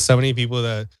feel like there's so many people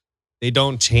that they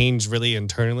don't change really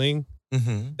internally.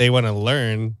 Mm-hmm. They want to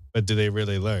learn, but do they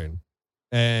really learn?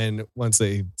 And once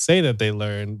they say that they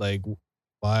learn, like,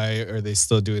 why are they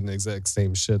still doing the exact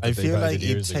same shit that I they feel probably like did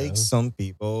it years takes ago? some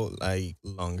people like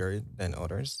longer than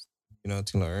others,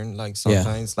 to learn. Like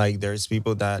sometimes like there's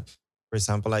people that, for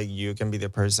example, like you can be the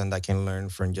person that can learn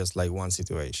from just like one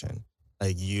situation.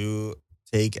 Like you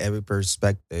take every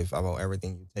perspective about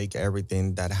everything. You take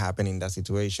everything that happened in that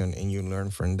situation and you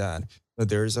learn from that. But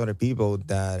there's other people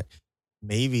that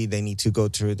maybe they need to go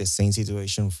through the same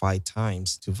situation 5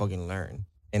 times to fucking learn.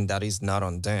 And that is not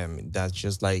on them. That's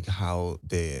just like how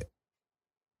the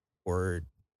word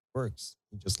works.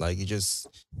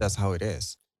 That's how it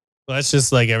is. Well, that's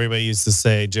just like everybody used to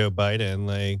say Joe Biden,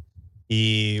 like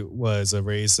he was a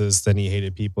racist and he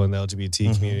hated people in the LGBT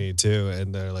Mhm. community too.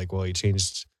 And they're like, well, he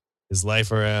changed his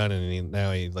life around and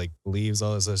now he like believes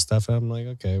all this other stuff. And I'm like,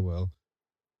 okay, well,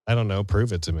 I don't know,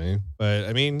 prove it to me. But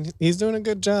I mean, he's doing a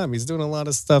good job. He's doing a lot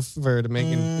of stuff to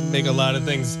make a lot of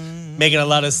things making a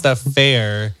lot of stuff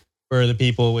fair for the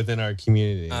people within our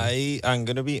community. I'm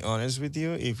gonna be honest with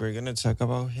you. If we're gonna talk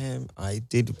about him, I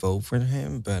did vote for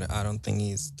him, but I don't think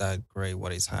he's that great.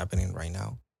 What is happening right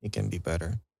now? It can be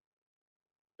better.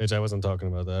 Bitch, I wasn't talking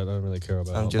about that. I don't really care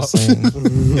about. I'm just saying.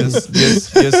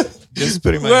 just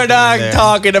putting my We're opinion not there.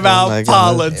 talking about my goodness.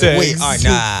 politics. We are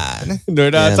not.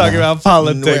 We're not Yeah, talking no. about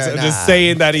politics. We're I'm just not.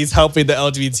 saying that he's helping the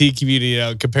LGBT community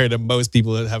out compared to most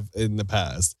people that have in the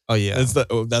past. Oh yeah. That's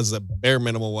the bare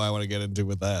minimum what I want to get into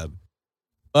with that.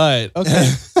 But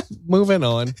okay, moving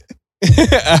on.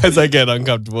 As I get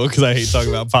uncomfortable because I hate talking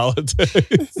about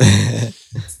politics.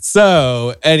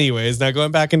 So, anyways, now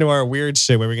going back into our weird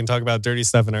shit where we can talk about dirty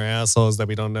stuff in our assholes that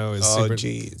we don't know is Oh super.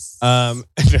 jeez. No.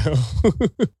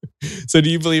 So, do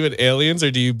you believe in aliens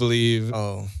or do you believe?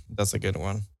 Oh, that's a good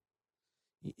one.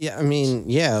 Yeah, I mean,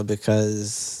 yeah,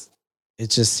 because it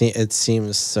just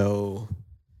seems so.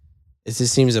 It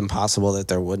just seems impossible that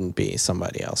there wouldn't be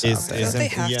somebody else It's- out I there. thought they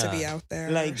Isn't- have to yeah. be out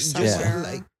there. Like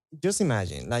somewhere. just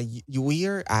imagine, like we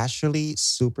are actually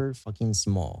super fucking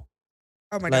small.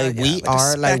 oh my Like god, yeah, we a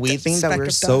are, like speck- we think that speck we're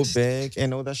of so dust. big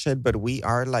and all that shit, but we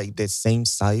are like the same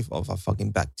size of a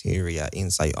fucking bacteria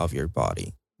inside of your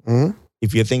body. Mhm.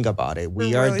 If you think about it,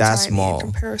 we We're are really that tiny small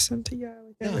in comparison to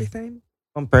like Yeah. everything.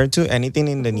 compared to anything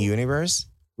in the Mhm. universe.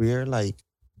 We are like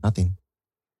nothing.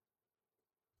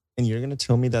 And you're gonna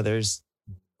tell me that there's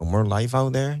no more life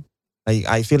out there? Like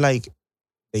I feel like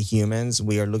the humans,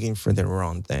 we are looking for the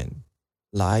wrong thing.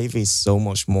 Life is so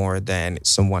much more than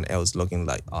someone else looking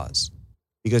like us.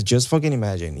 Because just fucking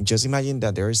imagine,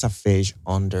 that there is a fish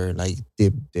under like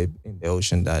deep in the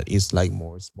ocean that is like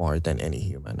more smart than any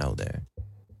human out there.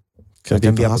 Could That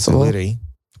can be be a possible. possibility.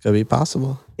 Could be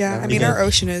possible. Yeah, Never I mean knew. our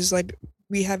ocean is like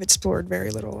we have explored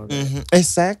very little of it. Mhm.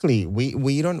 Exactly.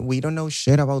 We don't know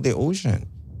shit about the ocean.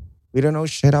 We don't know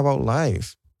shit about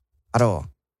life at all.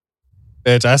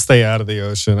 Bitch, I stay out of the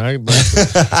ocean. I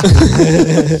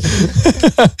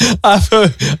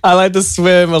like to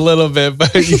swim a little bit,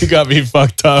 but you got me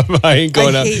fucked up. I ain't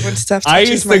going I out. hate when stuff I touches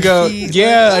used my to go, feet,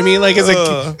 yeah. like, I mean, like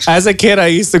Ugh. as a kid, I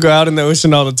used to go out in the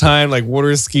ocean all the time, like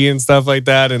water ski and stuff like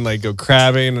that, and like go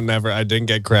crabbing. And I didn't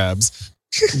get crabs,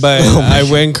 but Oh my I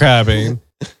went crabbing,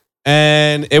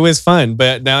 and it was fun.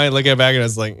 But now I look at it back and I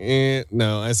was like,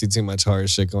 no, I see too much hard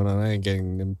shit going on. I ain't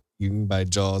getting eaten by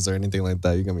jaws or anything like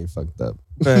that. You're gonna be fucked up.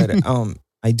 But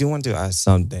I do want to ask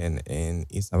something, and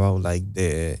it's about like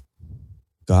the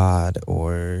God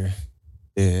or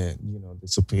the the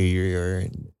superior,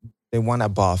 the one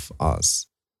above us.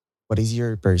 What is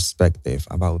your perspective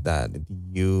about that? Do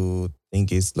you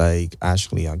think it's like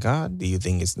actually a God? Do you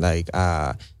think it's like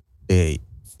the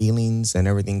feelings and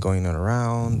everything going on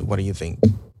around? What do you think?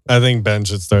 I think Ben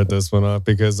should start this one off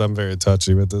because I'm very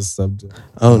touchy with this subject.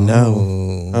 Oh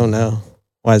no. Oh no.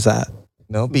 Why is that?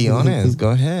 No, be honest.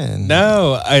 Go ahead.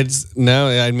 No,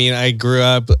 I mean, I grew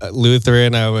up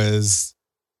Lutheran. I was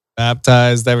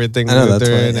baptized, everything I know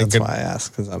Lutheran. that's and why I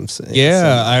asked because I'm saying.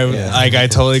 Yeah, yeah. I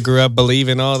totally grew up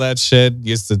believing all that shit.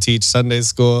 Used to teach Sunday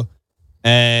school,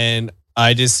 and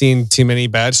I just seen too many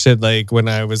bad shit. Like when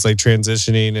I was like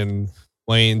transitioning and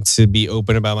wanting to be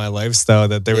open about my lifestyle,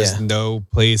 that there was Yeah. no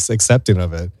place accepting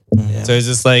of it. Mhm. So it's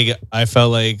just like I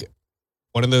felt like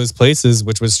one of those places,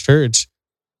 which was church,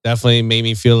 definitely made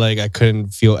me feel like I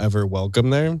couldn't feel ever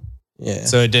welcome there. Yeah.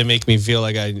 So it did make me feel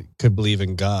like I could believe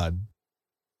in God.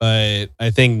 But I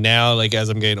think now, like as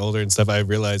I'm getting older and stuff, I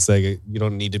realized like you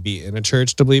don't need to be in a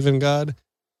church to believe in God.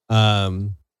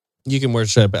 You can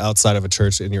worship outside of a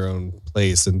church in your own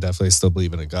place and definitely still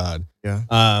believe in a God. Yeah.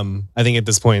 I think at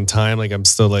this point in time, like I'm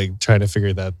still like trying to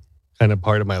figure that kind of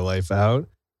part of my life out.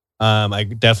 I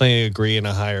definitely agree in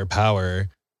a higher power,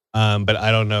 but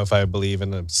I don't know if I believe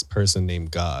in a person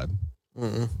named God.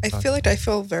 Mm-mm. I feel like I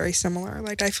feel very similar.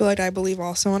 Like I feel like I believe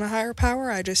also in a higher power.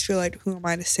 I just feel like who am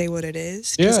I to say what it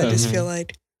is? 'Cause I Yeah. just Mhm. feel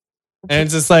like And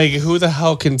it's just like, who the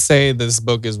hell can say this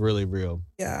book is really real?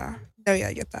 yeah. Oh yeah,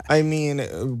 I get that. I mean,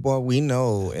 what we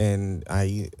know, and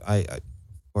of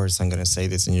course, I'm gonna say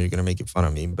this, and you're gonna make fun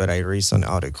of me, but I read some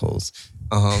articles.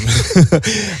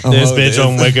 This about bitch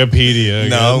on Wikipedia.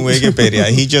 No, again. Wikipedia.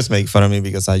 He just make fun of me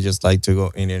because I just like to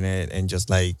go internet and just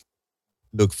like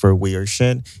look for weird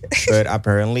shit. But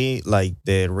apparently, like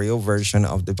the real version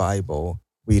of the Bible,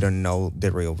 we don't know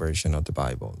the real version of the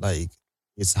Bible. Like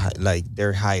like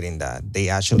they're hiding that. They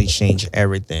actually change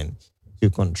everything to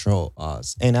control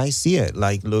us, and I see it.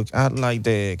 Like look at like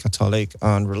the Catholic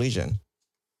religion.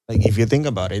 Like if you think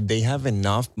about it, they have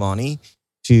enough money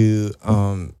to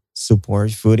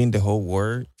support food in the whole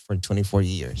world for 24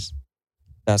 years.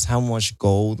 That's how much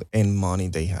gold and money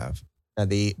they have. That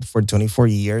they for 24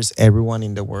 years, everyone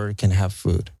in the world can have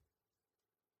food.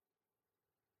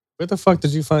 Where the fuck did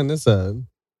you find this at?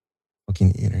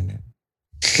 Fucking internet.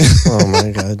 Oh my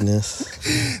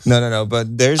goodness. No.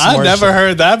 But there's I've more never shit.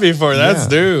 heard that before.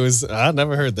 That's Yeah. news. I've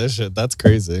never heard this shit. That's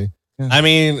crazy. Yeah. I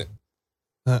mean,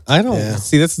 I don't Yeah.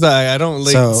 see. This is I don't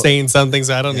like So- saying something,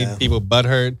 so I don't Yeah. need people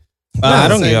butthurt. No, I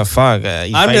don't saying- give a fuck.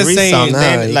 If I'm I just read saying- something,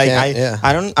 No, you like can't,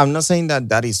 yeah. I'm not saying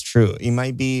that is true. It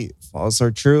might be false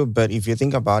or true, but if you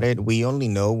think about it, we only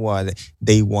know what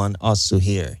they want us to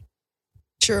hear.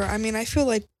 Sure. I mean, I feel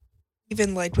like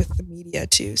even like with the media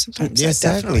too, sometimes Yeah, that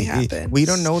definitely exactly. happens. We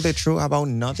don't know the truth about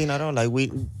nothing at all. Like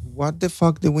what the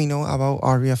fuck do we know about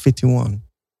Area 51?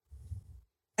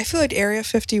 I feel like Area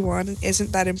 51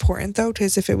 isn't that important though,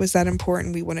 because if it was that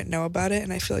important, we wouldn't know about it.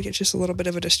 And I feel like it's just a little bit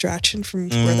of a distraction from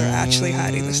where they're actually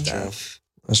hiding the Mm, stuff.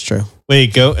 That's true.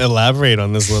 Wait, go elaborate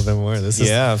on this a little bit more. This is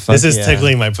Fuck this is yeah.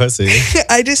 tickling my pussy.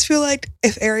 I just feel like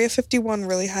if Area 51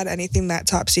 really had anything that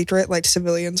top secret, like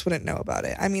civilians wouldn't know about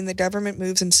it. I mean, the government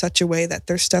moves in such a way that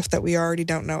there's stuff that we already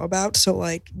don't know about. So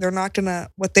like they're not gonna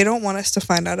what they don't want us to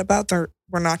find out about,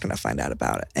 we're not gonna find out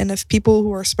about it. And if people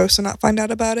who are supposed to not find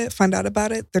out about it,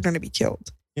 they're gonna be killed.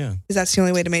 Yeah. Because that's the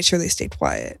only way to make sure they stay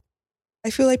quiet. I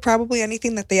feel like probably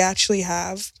anything that they actually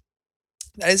have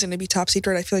that is going to be top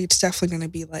secret, I feel like it's definitely going to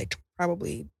be like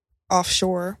probably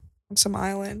offshore on some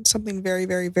island, something very,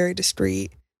 very, very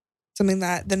discreet, something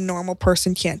that the normal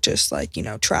person can't just like,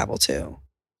 travel to.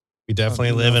 We definitely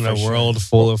Oh, live no, in a for sure. world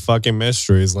full of fucking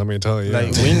mysteries, let me tell you.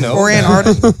 Like we know Or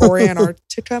that. or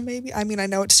Antarctica, maybe. I mean, I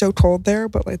know it's so cold there,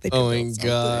 but like they could Oh my build something.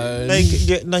 God.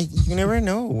 Like you never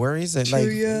know. Where is it? True, Like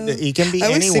yeah. it can be I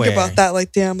always anywhere. think about that,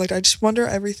 like, damn, like I just wonder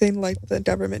everything like the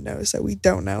government knows that we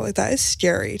don't know. Like that is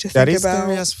scary to That think is about.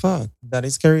 scary as fuck. That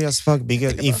is scary as fuck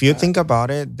because think if about you that. think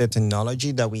about it, the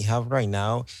technology that we have right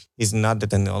now is not the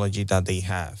technology that they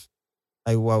have.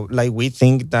 Like we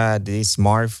think that this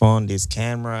smartphone, this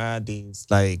camera, this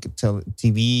like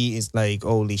TV is like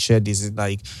holy shit. This is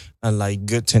like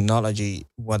good technology.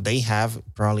 What they have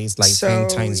probably is like 10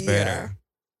 times better. yeah.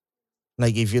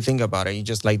 Like if you think about it, you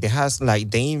just like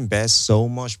they invest so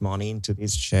much money into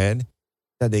this shit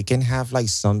that they can have like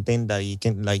something that you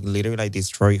can like literally like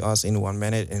destroy us in 1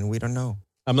 minute and we don't know.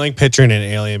 I'm like picturing an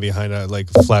alien behind a like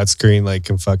flat screen, like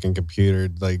a fucking computer,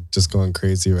 like just going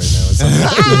crazy right now. It's like-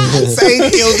 Say,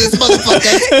 kill this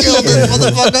motherfucker! Kill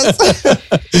this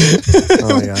motherfucker!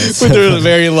 Oh my God. With their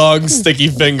very long, sticky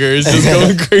fingers, just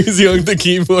going crazy on the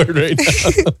keyboard right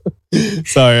now.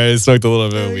 Sorry, I smoked a little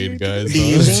bit of weed, guys. Do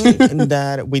you think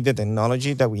that with the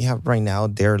technology that we have right now,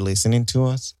 they're listening to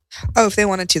us? Oh, if they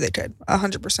wanted to, they could.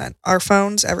 100%. Our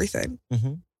phones, everything.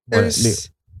 Mm-hmm. There's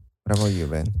What about you,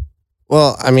 Ben?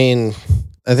 Well, I mean,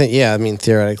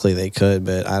 theoretically they could,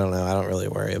 but I don't know. I don't really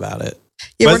worry about it.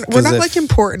 yeah, But- we're 'cause not if- like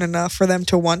important enough for them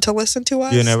to want to listen to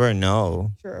us. You never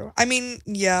know. True. I mean,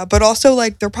 yeah, but also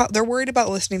like they're worried about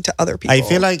listening to other people. I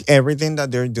feel like everything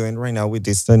that they're doing right now with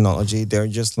this technology, they're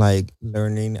just like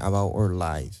learning about our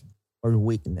life, our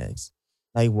weakness,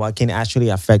 like what can actually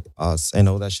affect us and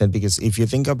all that shit. Because if you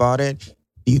think about it,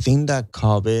 do you think that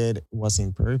COVID was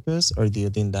in purpose or do you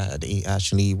think that it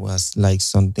actually was like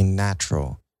something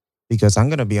natural? Because I'm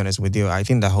gonna be honest with you, I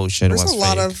think the whole shit there's was a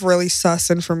lot fake. of really sus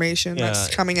information that's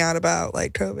Yeah. coming out about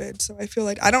like COVID. So I feel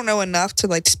like I don't know enough to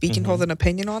like speak and hold an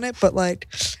opinion on it, but like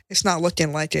it's not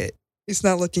looking like it. It's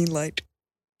not looking like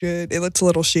good. It looks a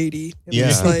little shady. It Yeah.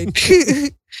 looks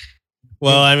like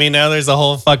Well, I mean, now there's a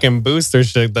whole fucking booster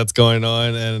shit that's going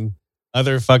on and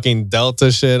other fucking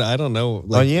Delta shit. I don't know.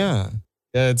 Oh yeah.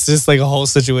 Yeah, it's just like a whole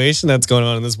situation that's going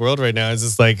on in this world right now. It's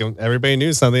just like everybody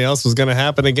knew something else was going to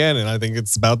happen again. And I think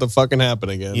it's about to fucking happen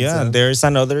again. Yeah, so. there's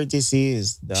another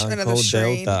disease Another called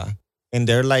strain. Delta. And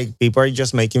they're like, people are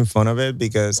just making fun of it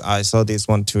because I saw this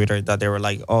one Twitter that they were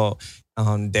like,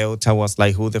 Delta was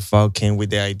like, who the fuck came with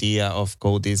the idea of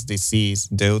call this disease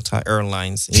Delta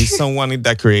Airlines? He's someone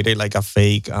that created like a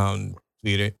fake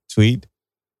tweet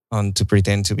to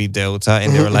pretend to be Delta.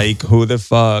 And they were like, who the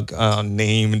fuck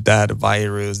named that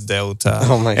virus Delta?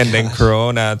 Oh my And then gosh.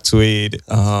 Corona tweet,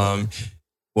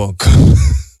 welcome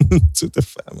to the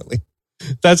family.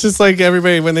 That's just like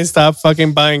everybody when they stop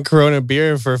fucking buying Corona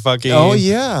beer for fucking. Oh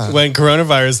yeah. When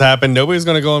coronavirus happened, nobody's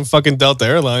going to go on fucking Delta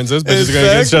Airlines. Those bitches are going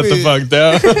to get shut the Exactly. fuck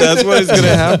down. That's what is gonna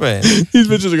happen. These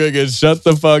bitches are going to get shut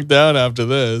the fuck down after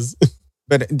this.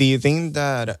 But do you think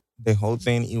that the whole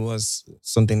thing it was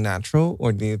something natural,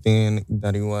 or do you think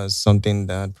that it was something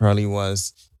that probably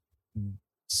was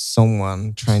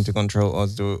someone trying to control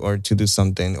us or to do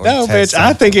something? Or No, test bitch.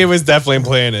 I think something? it was definitely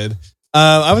planted.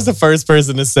 I was the first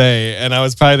person to say, and I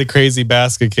was probably the crazy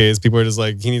basket case. People were just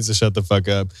like, he needs to shut the fuck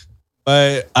up.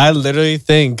 But I literally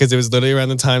think, because it was literally around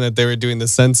the time that they were doing the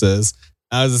census,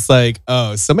 I was just like,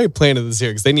 oh, somebody planted this here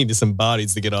because they needed some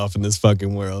bodies to get off in this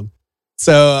fucking world.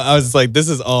 So I was like, this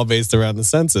is all based around the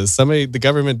census. The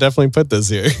government definitely put this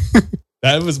here.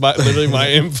 That was literally my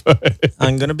input.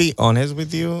 I'm gonna be honest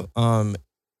with you.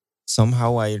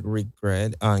 Somehow I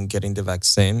regret on getting the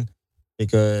vaccine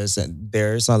because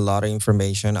there's a lot of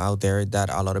information out there that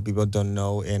a lot of people don't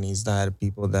know, and is that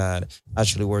people that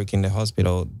actually work in the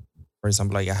hospital. For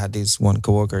example, like I had this one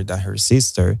coworker that her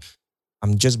sister.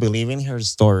 I'm just believing her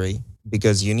story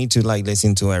because you need to like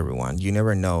listen to everyone. You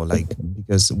never know, like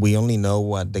because we only know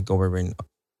what the government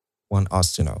want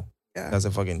us to know. Yeah. That's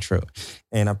a fucking true.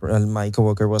 And my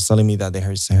coworker was telling me that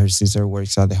her sister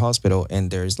works at the hospital, and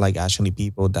there's like actually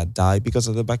people that die because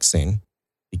of the vaccine,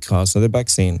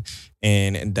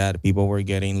 and that people were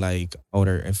getting like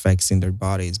other effects in their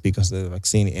bodies because of the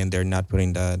vaccine, and they're not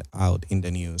putting that out in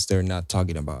the news. They're not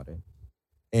talking about it.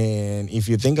 And if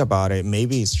you think about it,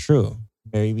 maybe it's true.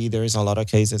 Maybe there's a lot of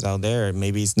cases out there.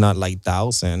 Maybe it's not like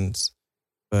thousands,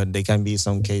 but there can be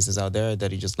some cases out there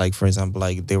that you just like, for example,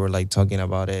 like they were like talking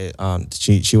about it.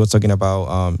 She was talking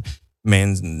about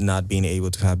men not being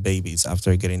able to have babies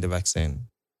after getting the vaccine.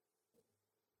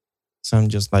 So I'm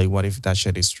just like, what if that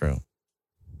shit is true?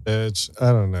 Bitch,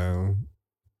 I don't know.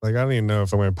 Like, I don't even know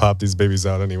if I'm going to pop these babies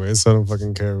out anyway, so I don't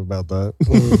fucking care about that.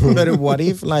 But what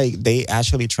if like they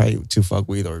actually try to fuck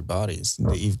with our bodies?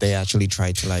 If they actually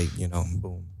try to like,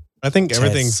 boom. I think Test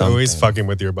everything's always something. fucking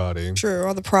with your body. True.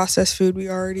 All the processed food we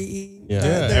already eat. Yeah.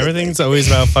 Yeah, the- everything's always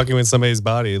about fucking with somebody's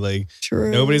body. Like, True.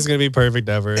 nobody's going to be perfect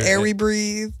ever. The air we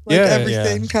breathe. Like Yeah.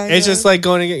 everything kind of. It's just like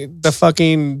going to get the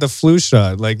flu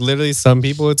shot. Like, literally, some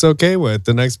people it's okay with.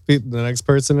 The next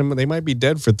person, they might be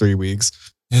dead for 3 weeks.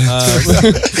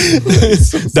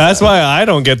 That's why I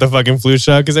don't get the fucking flu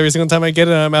shot, because every single time I get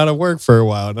it, I'm out of work for a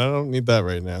while, and I don't need that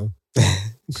right now.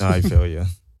 No, I feel you.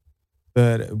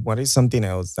 But what is something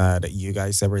else that you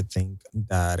guys ever think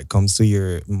that comes to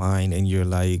your mind and you're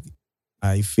like,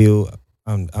 I feel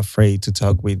I'm afraid to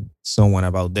talk with someone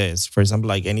about this? For example,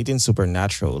 like anything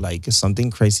supernatural, like something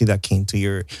crazy that came to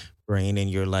your brain and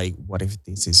you're like, what if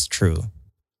this is true?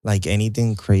 Like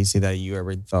anything crazy that you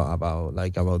ever thought about,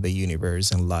 like about the universe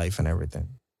and life and everything.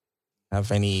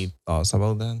 Have any thoughts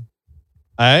about that?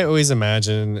 I always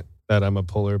imagine that I'm a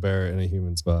polar bear in a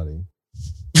human's body.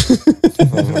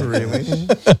 Really?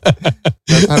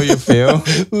 That's how you feel?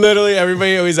 Literally,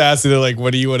 everybody always asks me, they're like,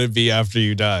 what do you want to be after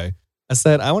you die? I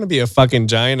said, I want to be a fucking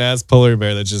giant ass polar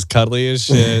bear that's just cuddly as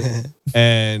shit,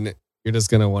 and you're just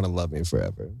going to want to love me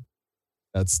forever.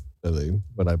 That's really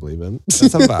what I believe in.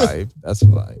 That's a vibe. That's a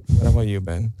vibe. What about you,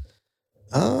 Ben?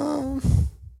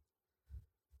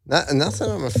 Nothing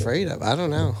I'm afraid of. I don't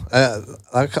know.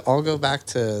 I'll go back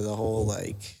to the whole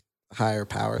like higher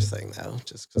power thing though,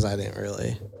 just because I didn't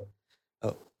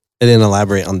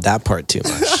elaborate on that part too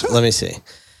much. Let me see.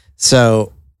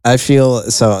 So I feel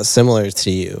so similar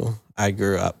to you. I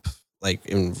grew up like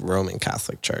in Roman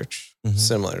Catholic Church, Mhm.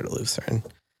 similar to Lutheran.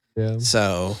 Yeah.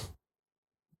 So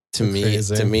to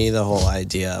Crazy. me, the whole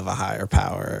idea of a higher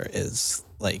power is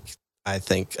like, I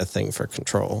think, a thing for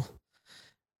control.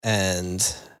 And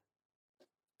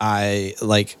I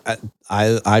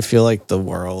feel like the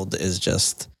world is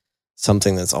just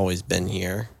something that's always been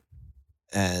here.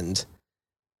 And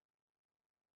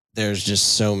there's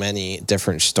just so many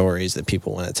different stories that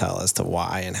people want to tell as to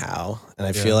why and how. And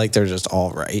I Yeah. feel like they're just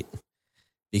all right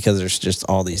because there's just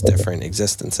all these different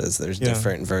existences. There's Yeah.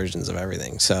 different versions of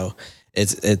everything. So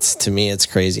it's to me, it's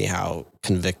crazy how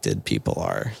convicted people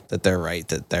are that they're right,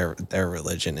 that their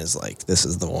religion is like, this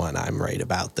is the one, I'm right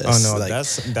about this. Oh no, like,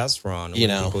 that's wrong. you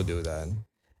When know. people do that.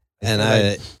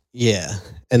 and feel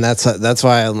and that's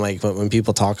why I'm like, when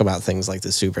people talk about things like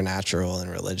the supernatural and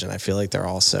religion, I feel like they're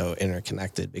also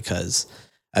interconnected, because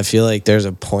I feel like there's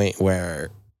a point where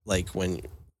like when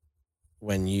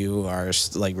you are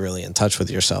like really in touch with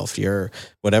yourself,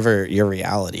 whatever your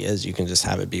reality is, you can just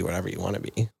have it be whatever you want to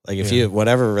be. Like if Yeah. you,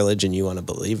 whatever religion you want to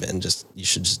believe in, you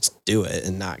should just do it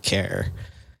and not care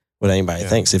what anybody Yeah.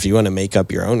 thinks. If you want to make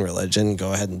up your own religion,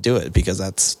 go ahead and do it, because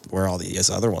that's where all these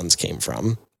other ones came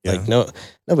from. Yeah. Like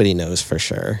nobody knows for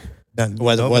sure that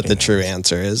what nobody the true knows.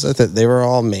 answer is. I think they were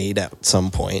all made at some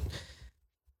point,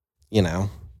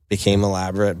 became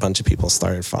elaborate. A bunch of people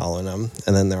started following them,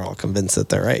 and then they're all convinced that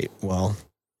they're right. Well,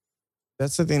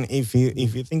 That's the thing. If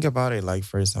you think about it, like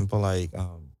for example, like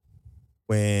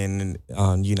when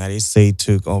United States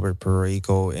took over Puerto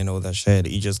Rico and all that shit,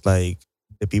 it just like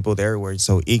the people there were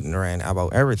so ignorant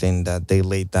about everything that they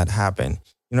let that happen.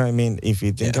 You know what I mean? If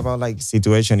you think Yeah. about like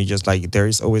situation, you just like there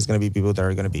is always gonna be people that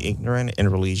are gonna be ignorant,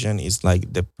 and religion is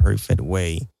like the perfect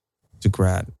way to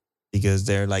grab, because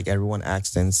they're like everyone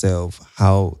asks themselves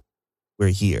how we're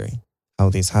here, how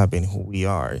this happened, who we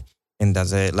are, and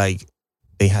that's it. Like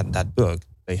they had that book,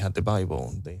 they had the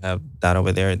Bible, they have that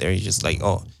over there. They're just like,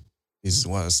 oh, this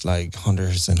was like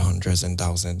hundreds and hundreds and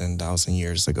thousand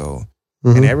years ago,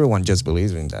 and Mhm. everyone just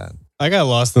believes in that. I got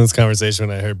lost in this conversation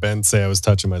when I heard Ben say I was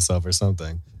touching myself or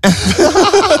something.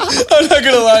 I'm not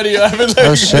gonna lie to you. I've been like,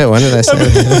 Oh shit! When did I say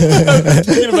that? I've been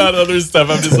thinking about other stuff.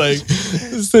 I'm just like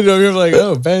sitting over here like,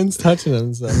 oh, Ben's touching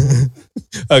himself.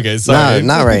 Okay, No, sorry.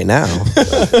 not right now.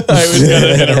 I was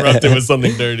gonna interrupt it with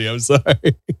something dirty. I'm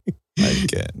sorry.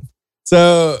 Again.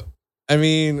 So, I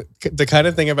mean, the kind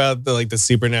of thing about the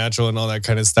supernatural and all that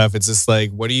kind of stuff, it's just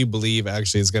like, what do you believe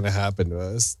actually is going to happen to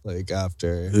us like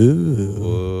after? Ooh,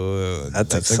 Whoa,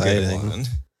 That's a good exciting. one.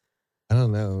 I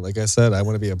don't know. Like I said, I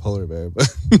want to be a polar bear, but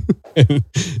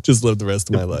just live the rest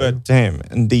of my life. But Tim,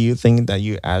 do you think that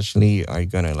you actually are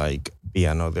gonna like be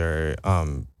another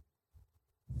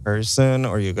person,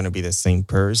 or you're gonna be the same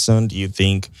person? Do you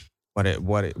think what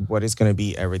is gonna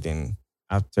be everything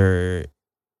after?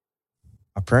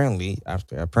 Apparently,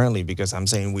 because I'm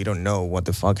saying we don't know what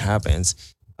the fuck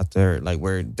happens after, like,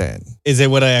 we're dead. Is it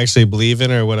what I actually believe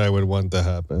in or what I would want to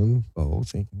happen?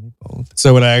 Both, it can be both.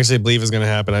 So what I actually believe is going to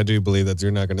happen, I do believe that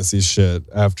you're not going to see shit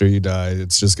after you die.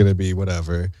 It's just going to be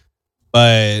whatever.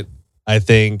 But I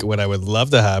think what I would love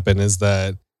to happen is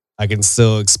that I can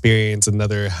still experience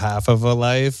another half of a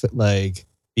life, like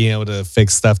being able to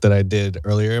fix stuff that I did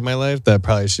earlier in my life that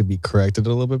probably should be corrected a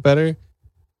little bit better.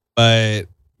 But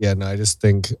yeah, no, I just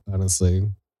think, honestly,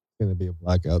 it's going to be a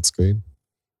blackout screen.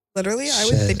 Literally, I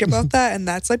would Shit. think about that, and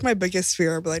that's like my biggest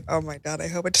fear. I'd be like, oh my God, I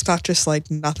hope it's not just like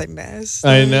nothingness.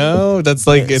 I know. That's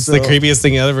like, Yeah, it's the so- creepiest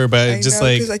thing ever, but I just know,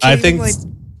 like, 'cause I I can't think,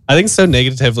 even, I think so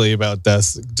negatively about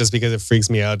death just because it freaks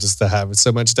me out just to have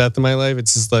so much death in my life.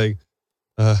 It's just like,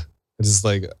 it's just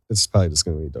like, it's probably just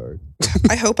going to be dark.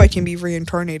 I hope I can be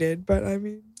reincarnated, but I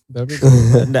mean, That'd be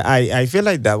cool. I feel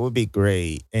like that would be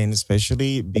great, and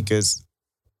especially because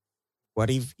what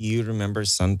if you remember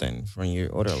something from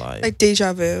your other life? like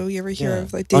deja vu. You ever hear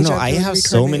of like Oh deja no, vu? I have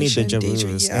so many reincarnation, deja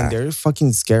vus, yeah. and they're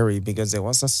fucking scary because there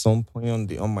was at some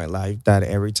point on my life that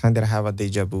every time that I have a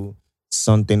deja vu,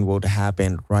 something would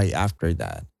happen right after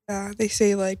that. Yeah, they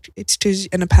say like it's because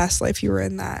in a past life you were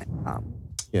in that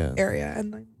Yeah. area,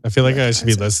 and like I feel like I should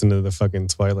be recognize it. listening to the fucking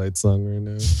Twilight song right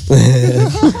now.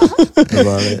 I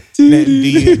love it.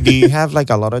 Do you have like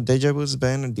a lot of deja vus,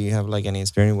 Ben? Or do you have like any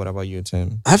experience? What about you,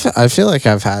 Tim? I feel like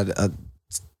I've had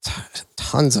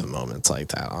tons of moments like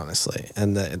that, honestly,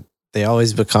 and they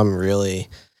always become really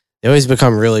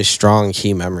strong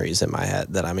key memories in my head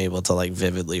that I'm able to like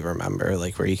vividly remember,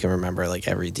 like where you can remember like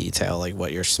every detail, like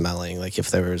what you're smelling, like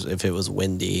if it was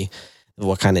windy,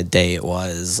 what kind of day it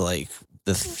was, like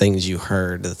the things you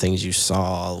heard, the things you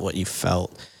saw, what you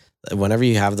felt. Whenever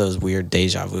you have those weird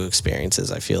deja vu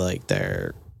experiences, I feel like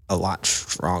they're a lot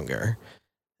stronger.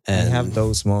 I have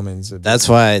those moments. That's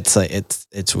why it's like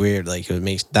it's weird. Like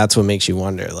that's what makes you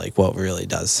wonder, like what really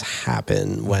does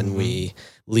happen when we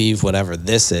leave whatever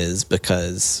this is,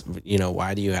 because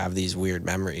why do you have these weird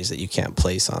memories that you can't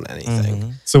place on anything?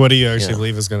 Mhm. So what do you actually Yeah.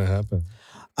 believe is going to happen?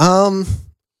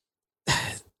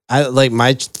 I like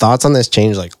my thoughts on this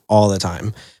change like all the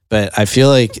time, but I feel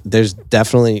like there's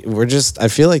definitely I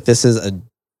feel like this is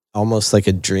almost like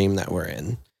a dream that we're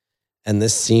in. And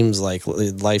this seems like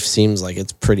life seems like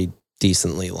it's pretty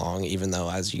decently long, even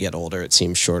though as you get older, it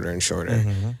seems shorter and shorter.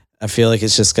 Mhm. I feel like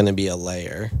it's just going to be a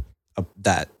layer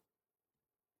that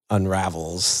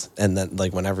unravels. And then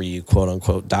like whenever you quote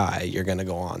unquote die, you're going to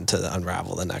go on to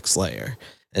unravel the next layer.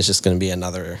 It's just going to be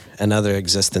another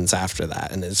existence after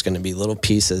that. And it's going to be little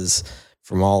pieces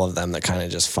from all of them that kind of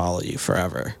just follow you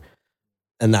forever.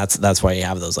 And that's why you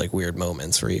have those like weird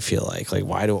moments where you feel like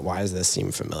why does this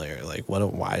seem familiar? Like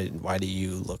why do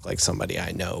you look like somebody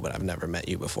I know but I've never met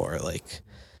you before? Like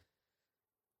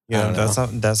I Yeah,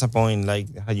 don't that's a point. Like,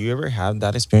 have you ever had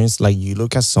that experience? Like, you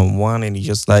look at someone and you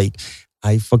just like,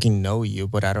 I fucking know you,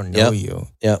 but I don't know you.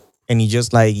 Yep. And you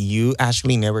just like, you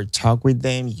actually never talk with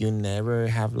them. You never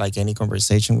have like any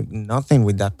conversation with nothing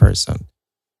with that person.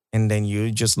 And then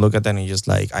you just look at them and you're just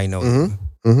like, I know you.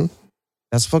 Mhm.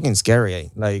 That's fucking scary.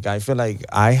 Like, I feel like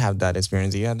I have that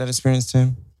experience. Do you have that experience,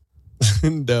 Tim?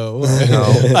 No.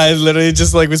 No. I literally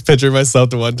just like was picturing myself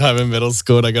the one time in middle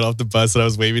school and I got off the bus and I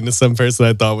was waving to some person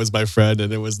I thought was my friend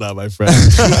and it was not my friend.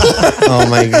 Oh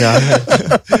my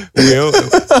God.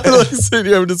 I'm like sitting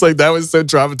here, I'm just like, that was so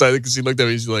traumatizing because she looked at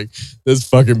me and she's like, this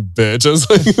fucking bitch. I was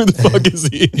like, who the fuck is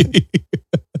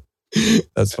he?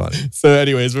 That's funny. So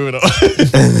anyways, moving on.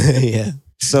 Yeah.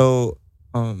 So,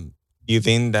 do you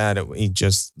think that it's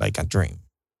just like a dream?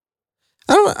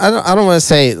 I don't want to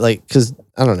say like, because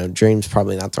I don't know, dream's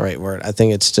probably not the right word. I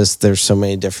think it's just there's so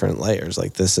many different layers.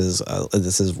 Like this is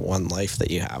one life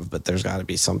that you have, but there's got to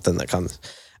be something that comes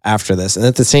after this. And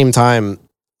at the same time,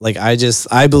 like I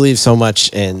believe so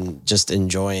much in just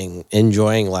enjoying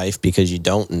life because you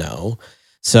don't know.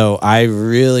 So I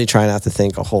really try not to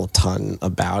think a whole ton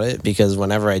about it, because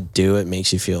whenever I do, it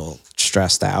makes you feel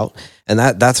stressed out. And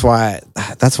that's why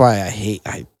I don't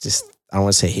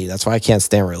want to say hate. That's why I can't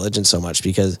stand religion so much,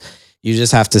 because you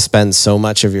just have to spend so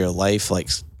much of your life like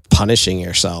punishing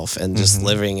yourself and just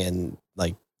living and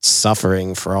like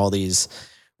suffering for all these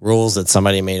rules that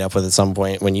somebody made up with at some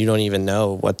point when you don't even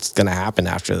know what's going to happen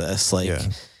after this. Like,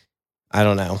 I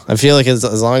don't know. I feel like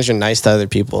as long as you're nice to other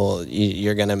people,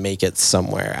 you're going to make it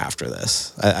somewhere after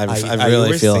this. I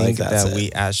really feel like that's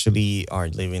we actually are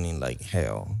living in like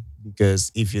hell.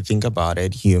 Because if you think about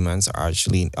it, humans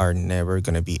are never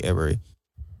gonna be able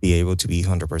to be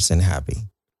 100% happy.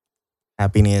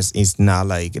 Happiness is not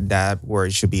like that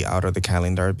word should be out of the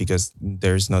calendar, because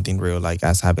there's nothing real like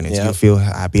as happiness. Yep. You feel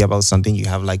happy about something, you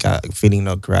have like a feeling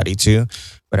of gratitude.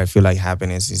 But I feel like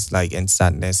happiness is like, and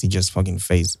sadness is just fucking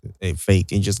fake.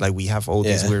 It's just like we have all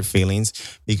these weird feelings,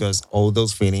 because all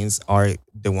those feelings are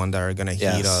the one that are gonna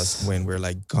hit us when we're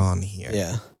like gone here.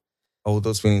 Yeah. All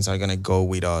those feelings are gonna go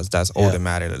with us. That's all that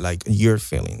matters, like your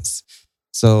feelings.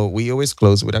 So we always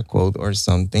close with a quote or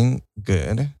something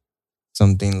good,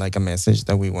 something like a message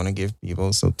that we want to give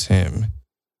people. So Tim,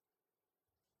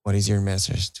 what is your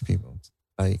message to people,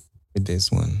 like with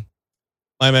this one?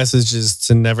 My message is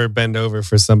to never bend over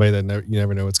for somebody that you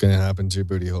never know what's going to happen to your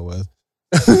booty hole with.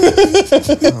 No,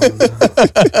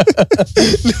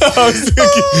 I'm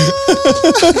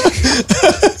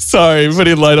sorry,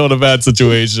 putting light on a bad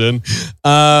situation.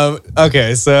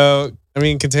 Okay, so I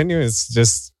mean, continue is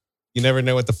just, you never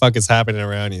know what the fuck is happening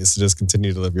around you, so just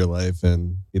continue to live your life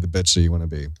and be the bitch that you want to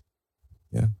be.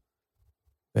 Yeah,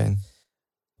 Ben.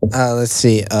 Let's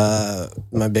see.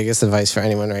 My biggest advice for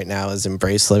anyone right now is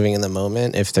embrace living in the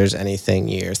moment. If there's anything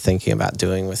you're thinking about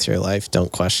doing with your life,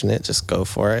 don't question it. Just go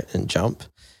for it and jump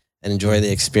and enjoy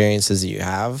the experiences that you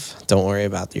have. Don't worry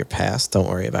about your past. Don't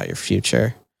worry about your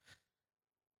future.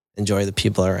 Enjoy the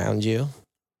people around you.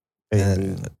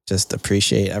 And just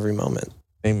appreciate every moment.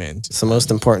 Amen. It's the most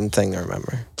important thing to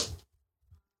remember.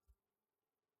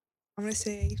 I'm going to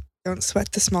say, don't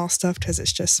sweat the small stuff, because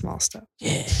it's just small stuff.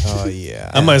 Yeah. Oh,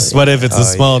 yeah. I might sweat if it's a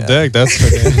small dick. That's for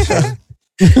damn sure.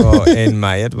 Well, and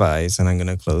my advice, and I'm going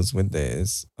to close with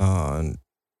this,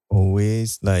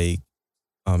 always like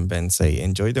Ben say,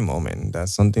 enjoy the moment.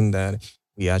 That's something that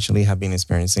we actually have been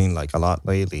experiencing like a lot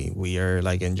lately. We are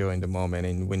like enjoying the moment.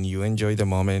 And when you enjoy the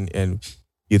moment and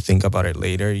you think about it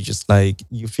later, you just like,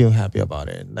 you feel happy about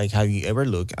it. Like, have you ever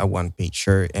looked at one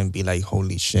picture and be like,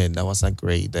 holy shit, that was a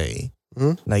great day?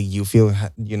 Mm-hmm. Like you feel,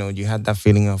 you had that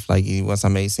feeling of like, it was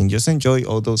amazing. Just enjoy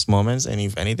all those moments. And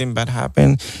if anything bad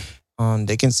happened,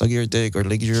 they can suck your dick or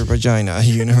lick your vagina.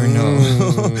 You never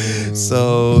know.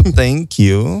 So thank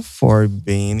you for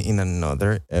being in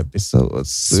another episode of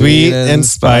Sweet and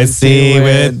Spicy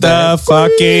with the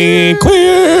fucking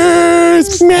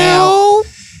queers. Meow.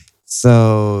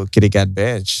 So, kitty cat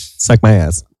bitch. Suck my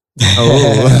ass.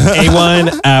 Oh.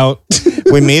 A1 out.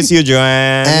 We miss you,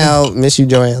 Joanne. Ow, miss you,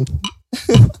 Joanne.